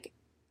like,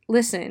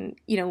 listen,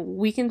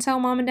 we can tell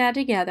mom and dad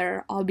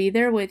together. I'll be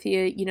there with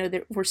you.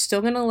 We're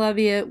still going to love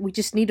you. We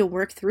just need to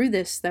work through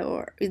this, though,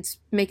 or it's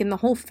making the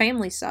whole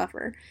family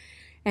suffer.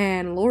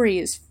 And Lori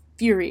is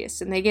furious,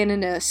 and they get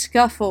into a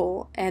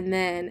scuffle, and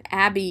then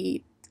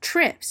Abby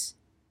trips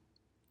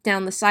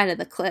down the side of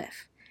the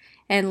cliff.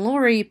 And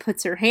Lori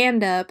puts her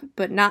hand up,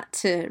 but not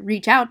to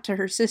reach out to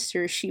her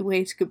sister. She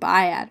waves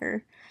goodbye at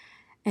her.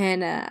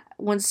 And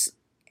once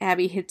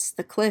Abby hits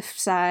the cliff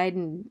side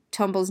and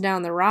tumbles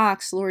down the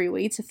rocks, Lori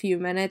waits a few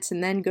minutes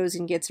and then goes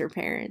and gets her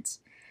parents.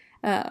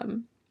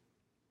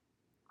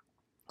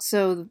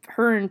 So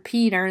her and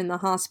Pete are in the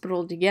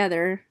hospital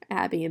together,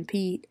 Abby and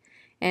Pete,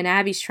 and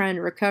Abby's trying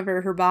to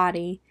recover her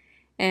body,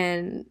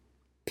 and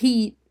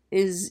Pete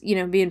is,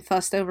 being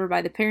fussed over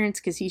by the parents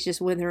because he's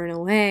just withering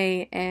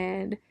away,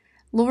 and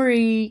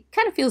Lori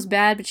kind of feels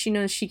bad, but she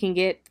knows she can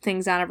get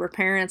things out of her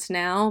parents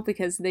now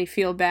because they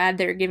feel bad.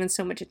 They're giving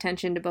so much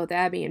attention to both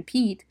Abby and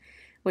Pete,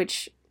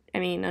 which, I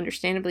mean,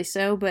 understandably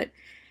so, but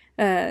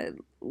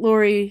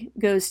Lori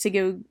goes to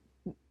go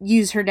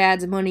use her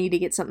dad's money to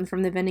get something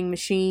from the vending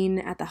machine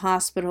at the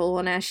hospital,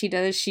 and as she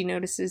does, she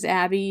notices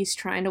Abby's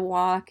trying to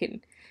walk,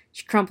 and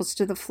she crumples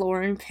to the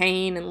floor in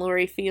pain, and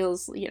Lori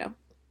feels,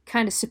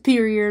 kind of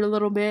superior a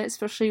little bit,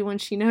 especially when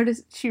she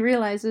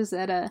realizes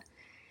that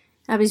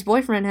Abby's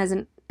boyfriend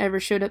hasn't ever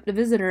showed up to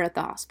visit her at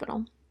the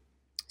hospital.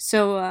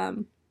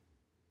 So,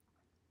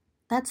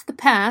 that's the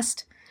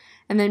past.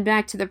 And then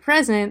back to the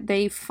present,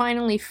 they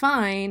finally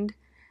find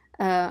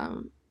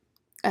a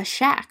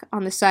shack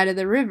on the side of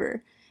the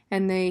river.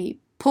 And they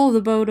pull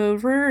the boat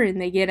over,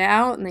 and they get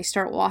out, and they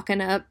start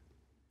walking up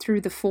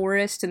through the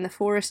forest. And the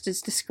forest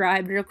is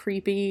described real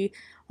creepy.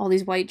 All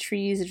these white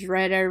trees, there's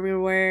red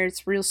everywhere,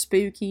 it's real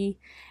spooky.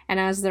 And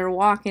as they're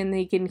walking,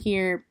 they can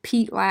hear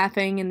Pete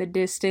laughing in the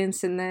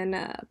distance, and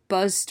then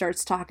Buzz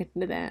starts talking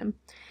to them.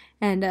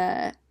 And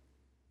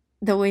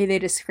the way they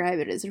describe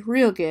it is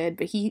real good,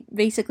 but he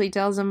basically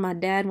tells them, my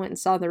dad went and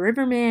saw the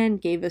Riverman,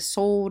 gave us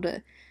soul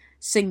to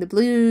sing the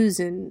blues,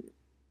 and,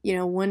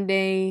 one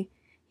day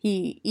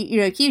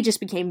he just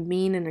became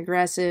mean and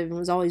aggressive and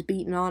was always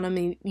beating on him.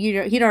 And,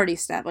 he'd already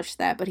established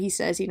that, but he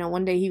says,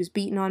 one day he was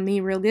beating on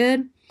me real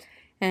good,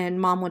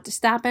 and Mom went to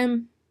stop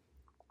him,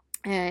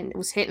 and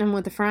was hitting him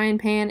with a frying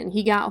pan, and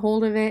he got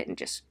hold of it and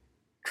just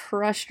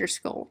crushed her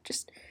skull,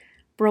 just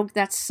broke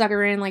that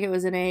sucker in like it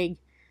was an egg.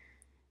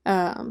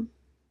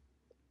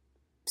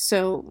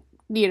 So,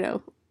 we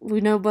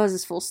know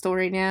Buzz's full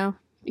story now.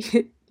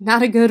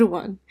 Not a good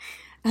one.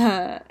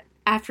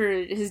 After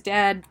his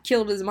dad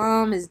killed his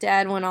mom, his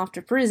dad went off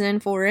to prison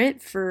for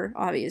it, for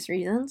obvious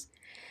reasons.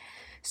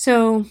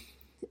 So,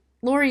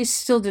 Lori's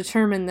still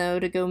determined, though,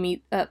 to go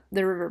meet up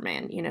the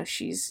Riverman.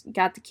 She's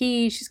got the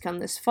key, she's come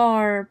this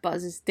far,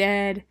 Buzz is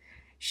dead,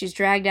 she's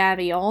dragged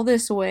Abby all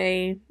this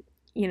way,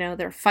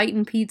 they're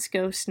fighting Pete's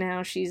ghost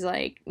now. She's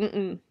like,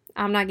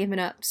 I'm not giving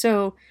up.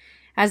 So,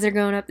 as they're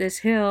going up this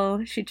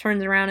hill, she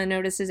turns around and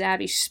notices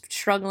Abby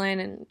struggling,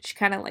 and she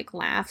kind of,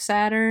 laughs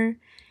at her.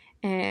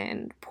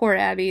 And poor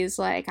Abby is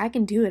like, I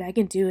can do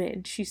it.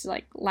 And she's,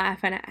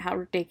 laughing at how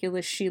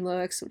ridiculous she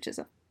looks, which is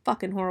a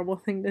fucking horrible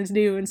thing to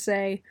do and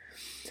say.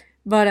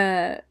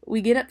 But,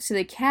 we get up to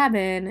the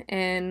cabin,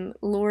 and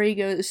Lori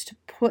goes to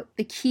put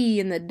the key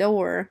in the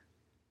door,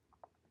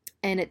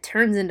 and it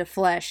turns into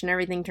flesh, and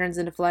everything turns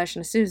into flesh,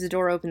 and as soon as the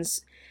door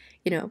opens,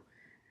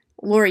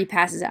 Lori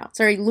passes out.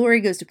 Sorry,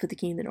 Lori goes to put the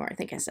key in the door. I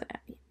think I said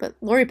Abby. But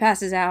Lori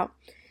passes out,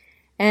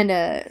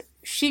 and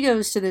she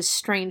goes to this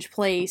strange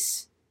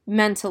place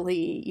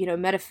mentally,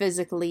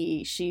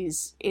 metaphysically.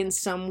 She's in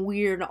some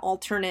weird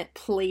alternate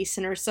place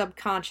in her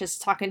subconscious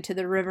talking to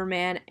the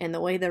Riverman, and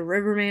the way the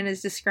Riverman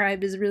is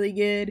described is really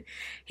good.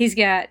 He's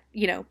got,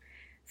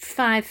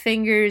 5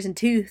 fingers and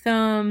 2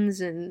 thumbs,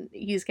 and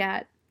he's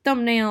got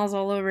thumbnails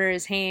all over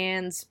his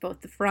hands,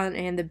 both the front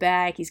and the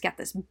back. He's got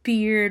this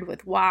beard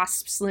with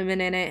wasps living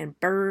in it and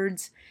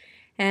birds.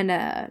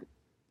 And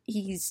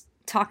he's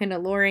talking to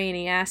Lori, and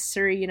he asks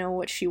her,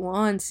 what she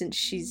wants. And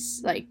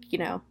she's like,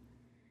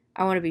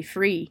 I want to be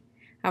free.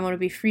 I want to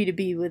be free to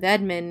be with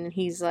Edmund. And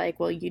he's like,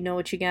 well, you know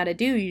what you got to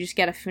do. You just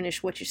got to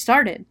finish what you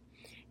started.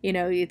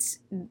 It's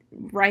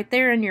right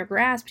there in your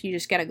grasp. You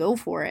just got to go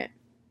for it.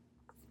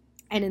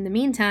 And in the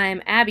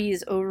meantime, Abby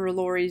is over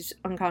Lori's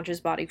unconscious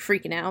body,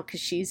 freaking out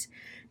because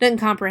doesn't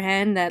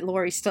comprehend that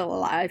Lori's still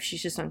alive.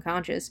 She's just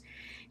unconscious.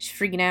 She's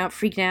freaking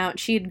out.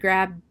 She had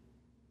grabbed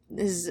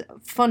this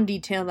fun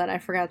detail that I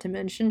forgot to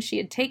mention. She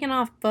had taken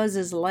off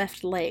Buzz's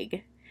left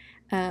leg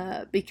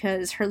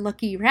because her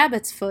lucky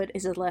rabbit's foot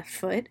is a left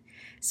foot.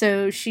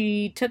 So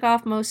she took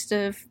off most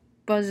of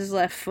Buzz's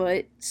left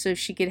foot so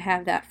she could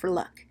have that for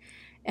luck.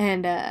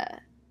 And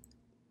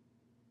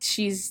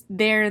she's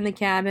there in the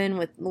cabin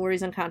with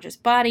Lori's unconscious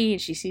body,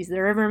 and she sees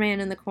the Riverman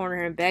in the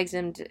corner and begs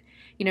him to,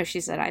 she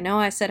said,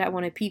 I said I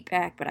wanted Pete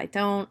back, but I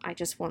don't. I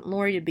just want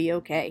Lori to be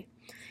okay.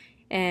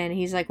 And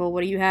he's like, well, what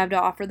do you have to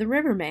offer the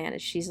Riverman?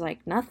 And she's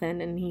like,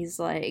 nothing. And he's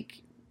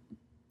like,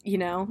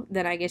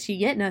 then I guess you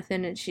get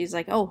nothing. And she's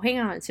like, oh, hang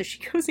on. So she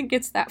goes and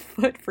gets that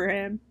foot for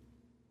him.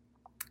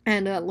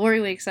 And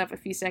Lori wakes up a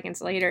few seconds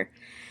later.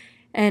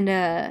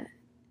 And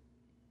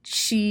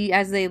she,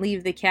 as they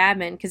leave the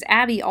cabin, because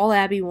all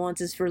Abby wants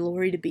is for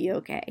Lori to be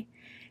okay.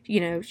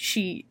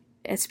 She,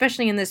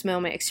 especially in this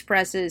moment,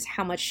 expresses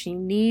how much she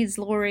needs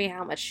Lori,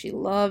 how much she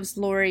loves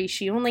Lori.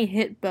 She only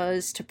hit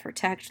Buzz to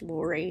protect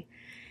Lori.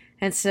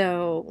 And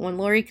so when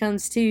Lori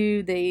comes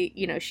to,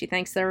 she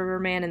thanks the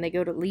Riverman and they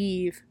go to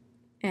leave.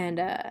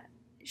 And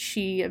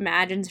she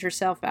imagines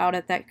herself out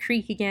at that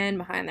creek again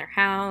behind their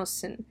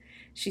house. And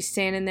she's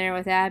standing there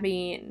with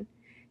Abby, and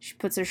she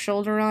puts her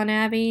shoulder on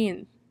Abby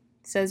and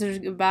says her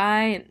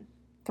goodbye and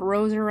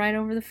throws her right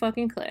over the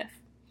fucking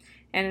cliff.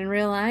 And in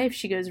real life,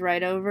 she goes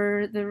right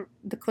over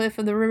the cliff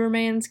of the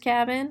Riverman's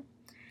cabin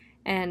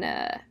and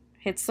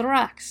hits the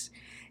rocks.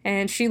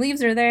 And she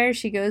leaves her there.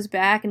 She goes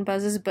back in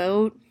Buzz's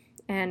boat,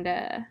 and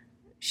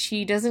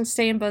she doesn't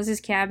stay in Buzz's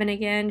cabin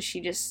again.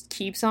 She just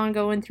keeps on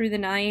going through the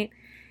night.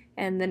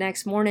 And the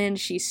next morning,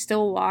 she's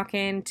still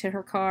walking to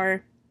her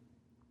car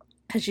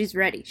because she's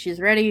ready. She's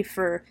ready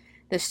for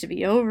this to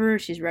be over.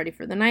 She's ready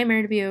for the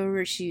nightmare to be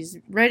over. She's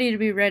ready to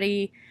be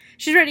ready.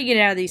 She's ready to get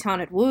out of these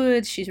haunted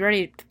woods. She's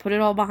ready to put it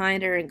all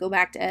behind her and go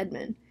back to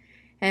Edmund.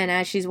 And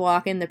as she's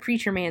walking, the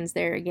preacher man's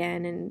there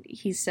again, and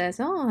he says,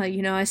 "Oh,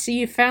 I see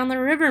you found the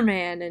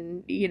riverman."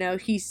 And,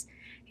 he's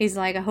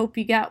like, "I hope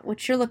you got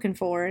what you're looking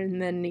for."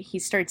 And then he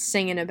starts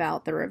singing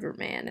about the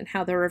riverman and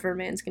how the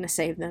riverman's going to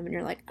save them. And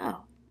you're like,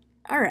 oh,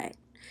 all right.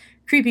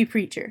 Creepy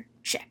preacher.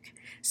 Check.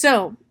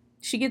 So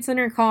she gets in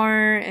her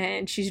car,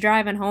 and she's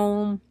driving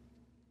home,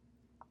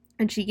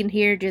 and she can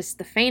hear just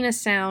the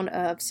faintest sound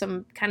of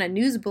some kind of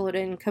news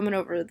bulletin coming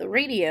over the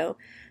radio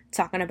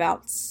talking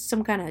about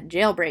some kind of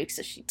jailbreak.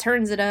 So she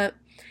turns it up,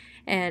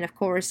 and of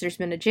course there's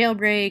been a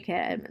jailbreak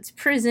at Edmund's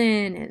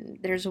prison,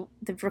 and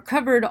they've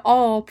recovered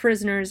all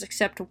prisoners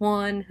except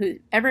one who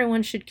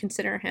everyone should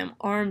consider him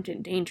armed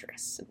and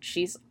dangerous. And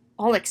she's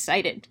all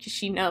excited because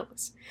she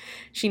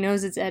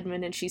knows it's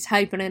Edmund, and she's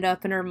hyping it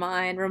up in her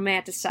mind,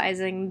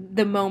 romanticizing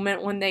the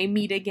moment when they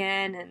meet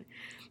again and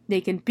they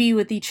can be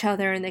with each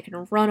other and they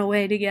can run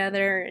away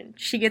together. And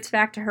she gets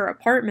back to her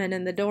apartment,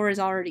 and the door is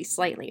already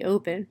slightly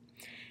open.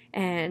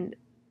 And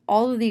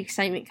all of the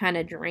excitement kind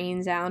of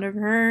drains out of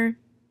her,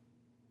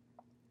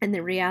 and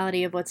the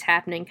reality of what's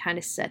happening kind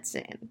of sets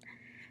in.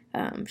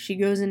 She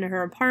goes into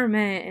her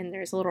apartment, and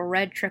there's little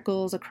red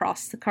trickles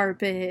across the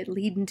carpet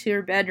leading to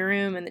her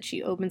bedroom, and then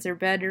she opens her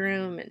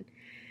bedroom, and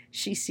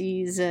she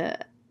sees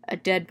a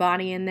dead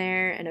body in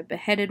there, and a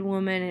beheaded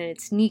woman, and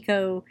it's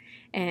Nico,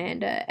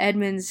 and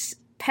Edmund's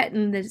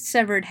petting the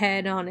severed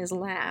head on his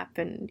lap,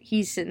 and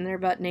he's sitting there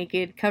butt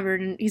naked,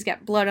 covered in, he's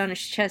got blood on his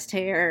chest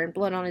hair and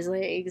blood on his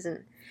legs,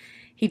 and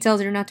he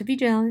tells her not to be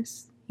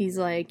jealous. He's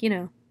like,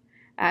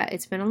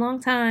 it's been a long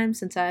time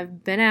since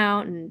I've been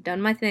out and done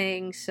my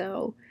thing,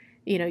 so,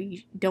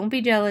 you don't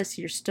be jealous,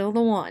 you're still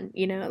the one,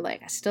 I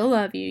still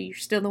love you, you're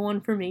still the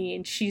one for me.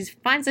 And she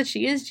finds that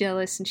she is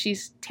jealous, and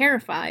she's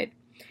terrified,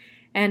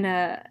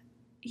 and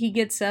he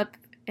gets up,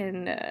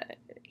 and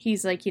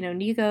he's like,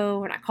 Nico,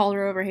 when I called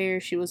her over here,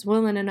 she was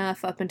willing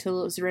enough up until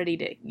it was ready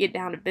to get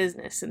down to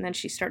business. And then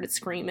she started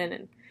screaming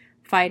and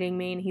fighting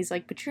me. And he's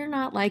like, but you're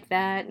not like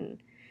that. And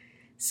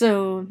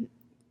so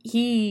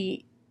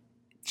she's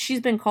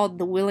been called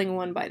the willing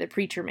one by the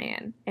preacher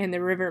man and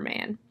the river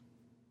man.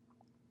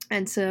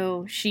 And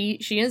so she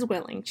is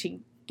willing. She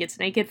gets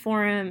naked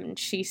for him, and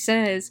she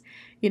says,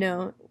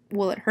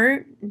 will it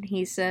hurt? And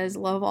he says,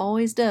 love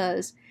always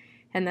does.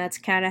 And that's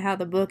kind of how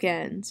the book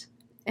ends.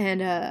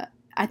 And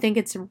I think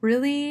it's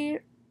really,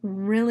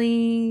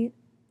 really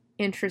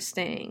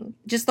interesting.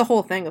 Just the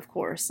whole thing, of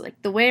course.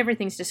 Like, the way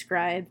everything's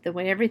described, the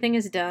way everything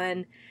is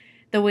done,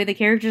 the way the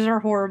characters are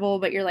horrible,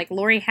 but you're like,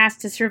 Laurie has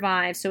to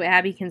survive so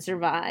Abby can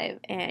survive.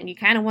 And you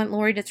kind of want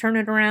Laurie to turn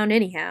it around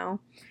anyhow.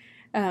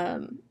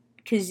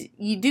 Because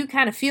you do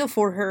kind of feel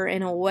for her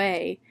in a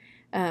way.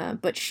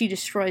 But she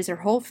destroys her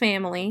whole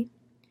family.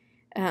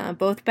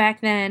 Both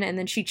back then, and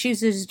then she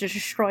chooses to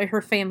destroy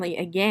her family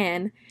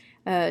again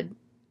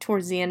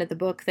towards the end of the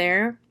book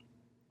there,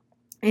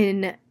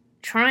 in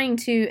trying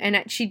to,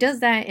 and she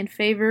does that in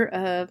favor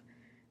of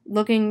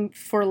looking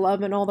for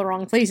love in all the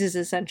wrong places,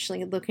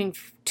 essentially, looking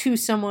to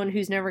someone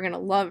who's never going to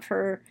love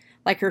her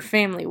like her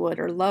family would,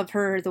 or love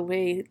her the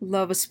way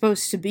love is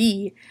supposed to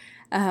be,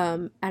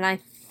 and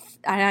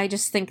I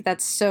just think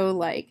that's so,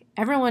 like,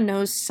 everyone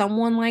knows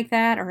someone like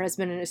that, or has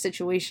been in a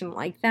situation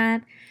like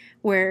that,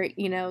 where,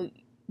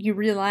 you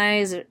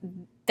realize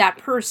that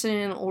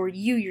person or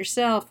you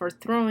yourself are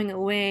throwing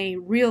away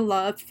real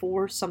love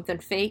for something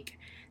fake,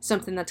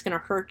 something that's going to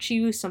hurt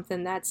you,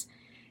 something that's,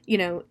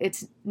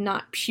 it's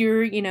not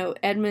pure.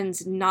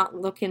 Edmund's not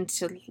looking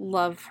to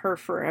love her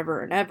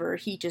forever and ever.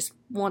 He just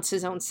wants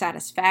his own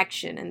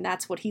satisfaction, and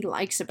that's what he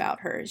likes about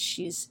her, is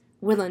she's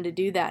willing to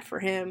do that for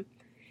him.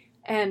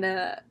 And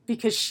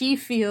because she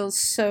feels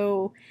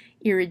so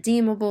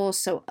irredeemable,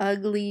 so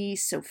ugly,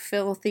 so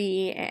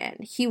filthy, and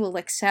he will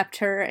accept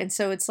her. And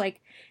so it's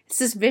like, it's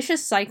this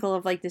vicious cycle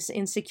of, like, this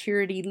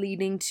insecurity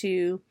leading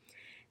to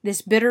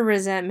this bitter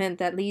resentment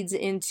that leads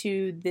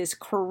into this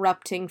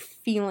corrupting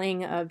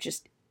feeling of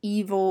just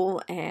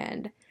evil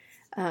and,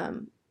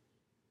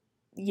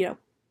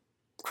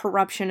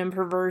 corruption and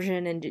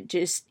perversion, and it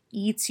just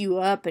eats you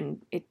up,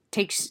 and it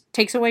takes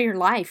away your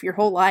life, your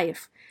whole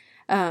life.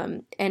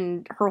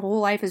 And her whole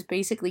life is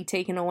basically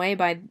taken away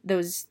by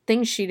those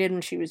things she did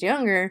when she was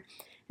younger,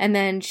 and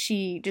then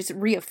she just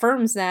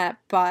reaffirms that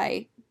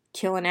by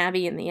killing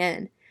Abby in the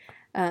end.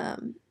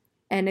 And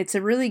it's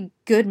a really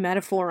good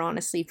metaphor,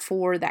 honestly,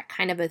 for that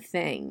kind of a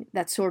thing,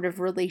 that sort of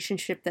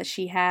relationship that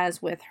she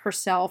has with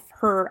herself,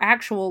 her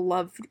actual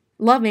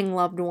loving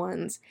loved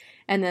ones,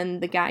 and then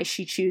the guy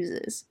she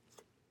chooses.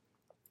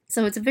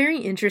 So it's a very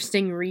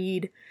interesting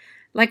read.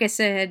 Like I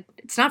said,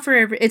 it's not for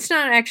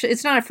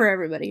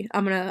everybody.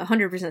 I'm going to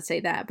 100% say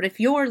that. But if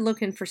you're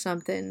looking for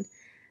something,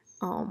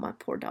 oh, my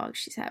poor dog,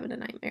 she's having a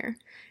nightmare.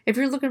 If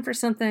you're looking for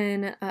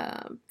something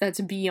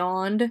that's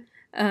beyond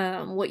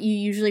what you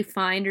usually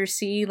find or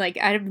see. Like,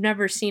 I've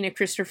never seen a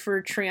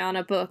Kristopher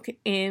Triana book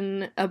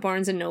in a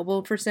Barnes &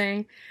 Noble, per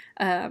se,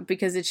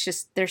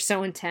 because they're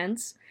so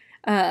intense.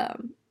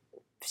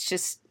 It's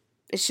just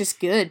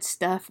good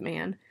stuff,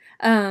 man.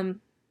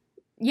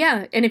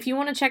 Yeah, and if you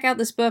want to check out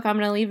this book, I'm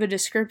going to leave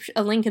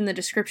a link in the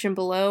description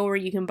below where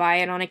you can buy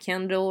it on a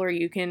Kindle or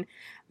you can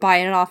buy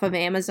it off of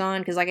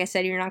Amazon, because like I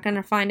said, you're not going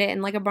to find it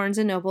in like a Barnes &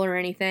 Noble or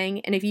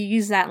anything, and if you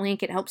use that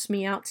link, it helps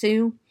me out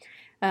too.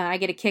 I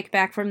get a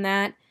kickback from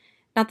that.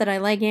 Not that I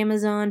like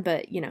Amazon,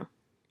 but,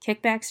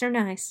 kickbacks are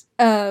nice.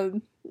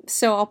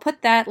 So I'll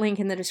put that link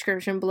in the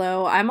description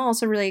below. I'm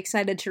also really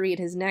excited to read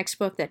his next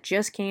book that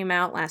just came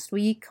out last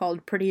week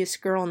called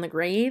Prettiest Girl in the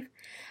Grave.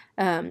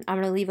 I'm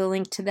going to leave a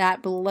link to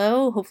that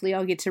below. Hopefully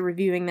I'll get to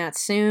reviewing that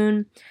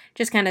soon.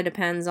 Just kind of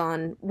depends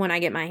on when I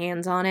get my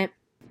hands on it.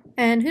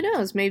 And who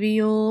knows, maybe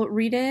you'll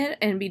read it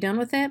and be done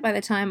with it by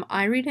the time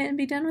I read it and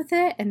be done with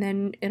it, and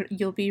then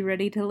you'll be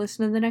ready to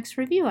listen to the next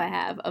review I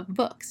have of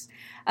books.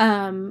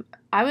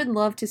 I would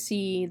love to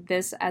see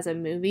this as a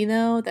movie,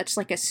 though. That's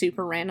like a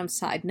super random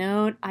side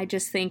note. I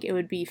just think it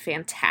would be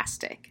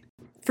fantastic.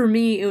 For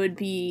me, it would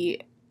be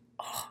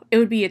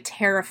a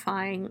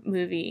terrifying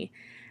movie.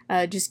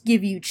 Just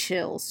give you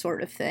chills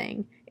sort of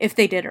thing. If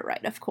they did it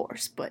right, of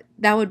course. But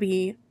that would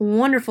be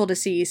wonderful to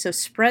see, so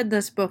spread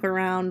this book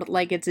around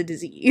like it's a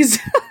disease.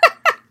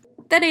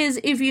 That is,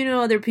 if you know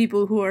other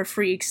people who are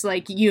freaks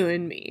like you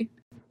and me.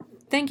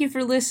 Thank you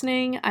for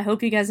listening. I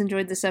hope you guys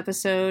enjoyed this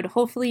episode.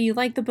 Hopefully you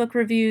like the book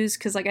reviews,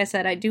 because like I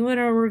said, I do want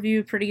to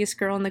review Prettiest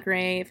Girl in the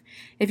Grave.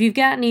 If you've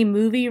got any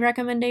movie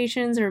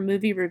recommendations or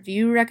movie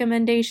review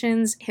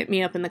recommendations, hit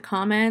me up in the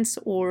comments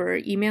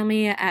or email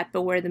me at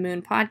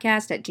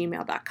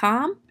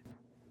bewarethemoonpodcast@gmail.com.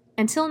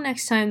 Until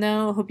next time,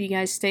 though, hope you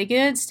guys stay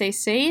good, stay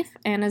safe,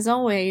 and as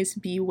always,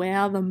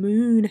 beware the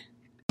moon.